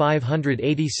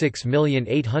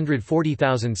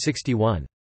 1586840061.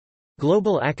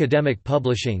 Global Academic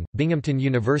Publishing, Binghamton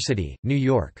University, New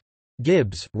York.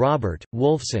 Gibbs, Robert,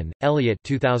 Wolfson, Elliot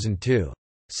 2002.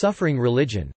 Suffering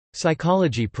Religion.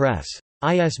 Psychology Press.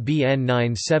 ISBN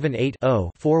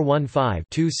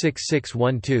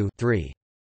 978-0-415-26612-3.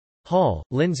 Hall,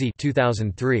 Lindsay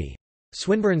 2003.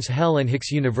 Swinburne's Hell and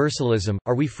Hick's Universalism,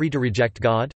 Are We Free to Reject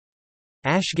God?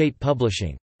 Ashgate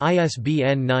Publishing.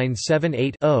 ISBN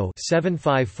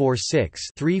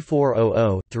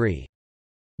 978-0-7546-3400-3.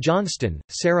 Johnston,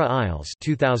 Sarah Iles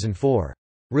 2004.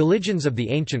 Religions of the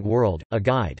Ancient World, A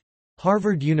Guide.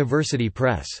 Harvard University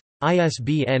Press.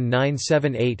 ISBN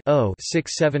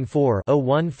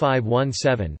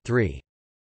 978-0-674-01517-3.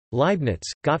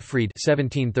 Leibniz, Gottfried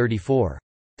 1734.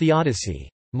 Theodicy.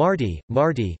 Marty,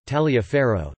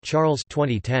 Taliaferro, Charles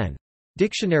 2010.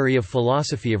 Dictionary of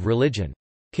Philosophy of Religion.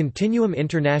 Continuum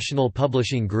International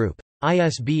Publishing Group.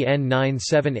 ISBN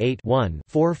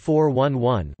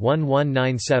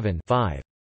 978-1-4411-1197-5.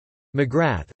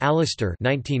 McGrath, Alistair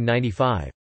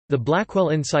 1995. The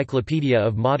Blackwell Encyclopedia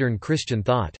of Modern Christian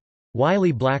Thought.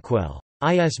 Wiley Blackwell.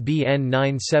 ISBN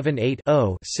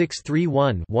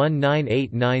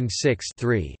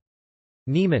 978-0-631-19896-3.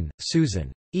 Neiman,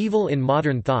 Susan. Evil in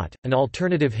Modern Thought, An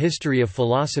Alternative History of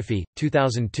Philosophy,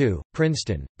 2002,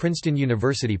 Princeton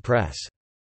University Press.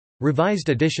 Revised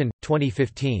edition,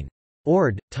 2015.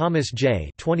 Ord, Thomas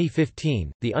J.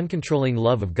 2015, The Uncontrolling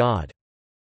Love of God.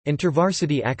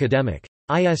 InterVarsity Academic.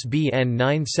 ISBN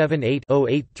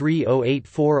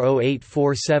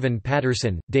 978-0830840847.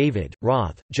 Patterson, David,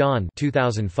 Roth, John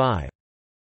 2005.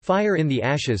 Fire in the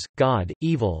Ashes, God,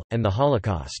 Evil, and the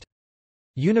Holocaust.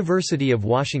 University of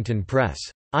Washington Press.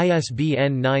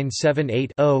 ISBN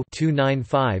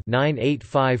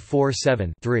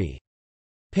 978-0-295-98547-3.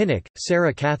 Pinnock,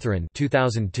 Sarah Catherine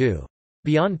 2002.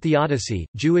 Beyond Theodicy,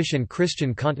 Jewish and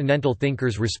Christian Continental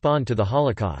Thinkers Respond to the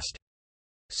Holocaust.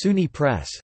 SUNY Press.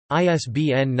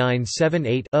 ISBN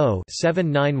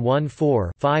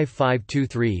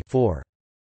 978-0-7914-5523-4.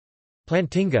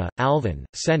 Plantinga, Alvin,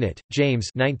 Sennett, James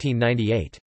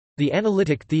 1998. The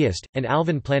Analytic Theist, an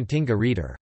Alvin Plantinga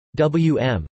Reader.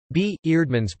 W.M. B.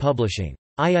 Eerdmans Publishing.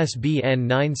 ISBN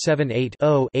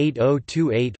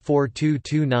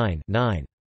 978-0-8028-4229-9.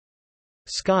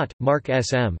 Scott, Mark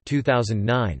S. M.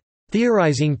 2009.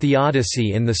 Theorizing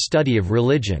Theodicy in the Study of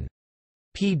Religion.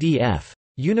 PDF.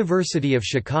 University of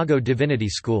Chicago Divinity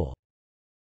School.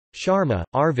 Sharma,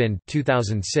 Arvind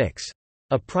 2006.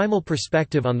 A Primal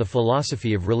Perspective on the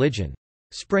Philosophy of Religion.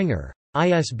 Springer.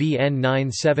 ISBN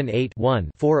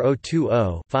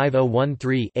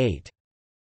 978-1-4020-5013-8.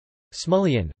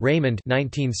 Smulyan, Raymond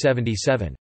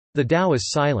 1977. The Tao is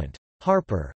Silent.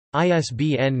 Harper.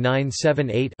 ISBN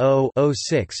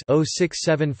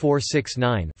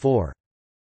 978-0-06-067469-4.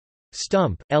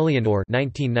 Stump, Eleanor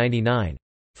 1999.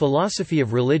 Philosophy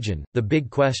of Religion, The Big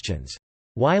Questions.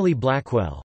 Wiley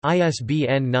Blackwell.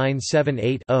 ISBN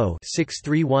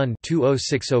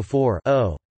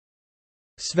 978-0-631-20604-0.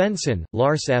 Svensson,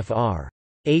 Lars Fr.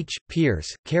 H.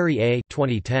 Pierce, Carrie A.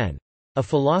 2010. A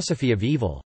Philosophy of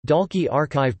Evil. Dalkey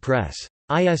Archive Press.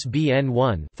 ISBN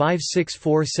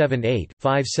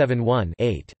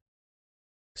 1-56478-571-8.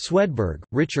 Swedberg,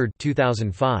 Richard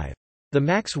 2005. The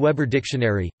Max Weber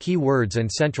Dictionary, Key Words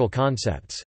and Central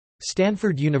Concepts.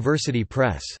 Stanford University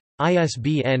Press.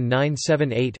 ISBN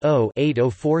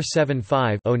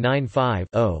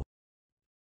 978-0-80475-095-0.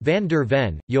 Van der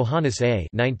Ven, Johannes A.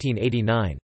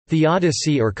 1989.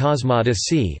 Theodicy or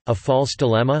Cosmodicy, A False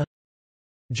Dilemma?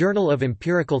 Journal of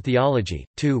Empirical Theology,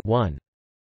 2 1.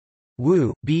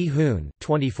 Wu, B. Hoon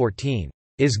 2014.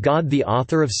 Is God the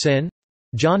Author of Sin?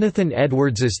 Jonathan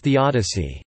Edwards's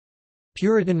Theodicy.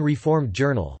 Puritan Reformed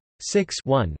Journal. 6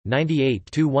 1,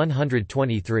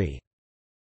 98–123.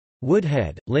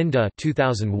 Woodhead, Linda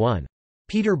 2001.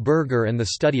 Peter Berger and the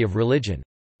Study of Religion.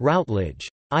 Routledge.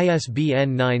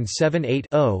 ISBN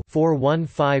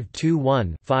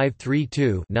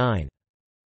 978-0-41521-532-9.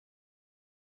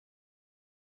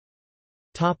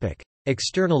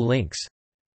 External links.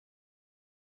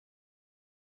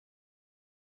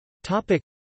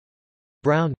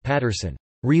 Brown, Patterson.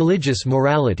 Religious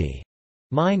Morality.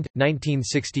 Mind,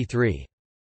 1963.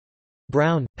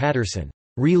 Brown, Patterson.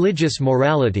 Religious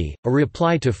Morality, A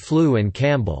Reply to Flew and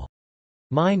Campbell.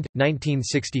 Mind,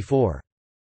 1964.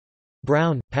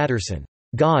 Brown, Patterson.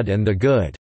 God and the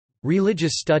Good.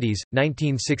 Religious Studies,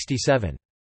 1967.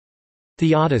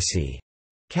 Theodicy.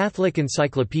 Catholic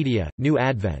Encyclopedia, New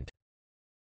Advent.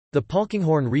 The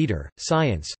Polkinghorne Reader,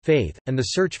 Science, Faith, and the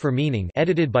Search for Meaning,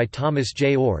 edited by Thomas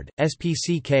J. Ord,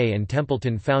 SPCK and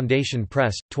Templeton Foundation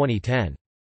Press, 2010.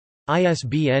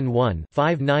 ISBN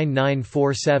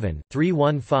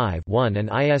 1-59947-315-1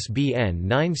 and ISBN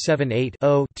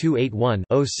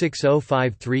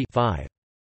 978-0-281-06053-5.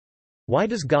 Why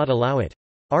does God allow it?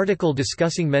 Article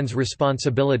discussing men's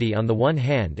responsibility on the one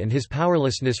hand and his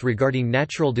powerlessness regarding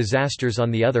natural disasters on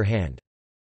the other hand.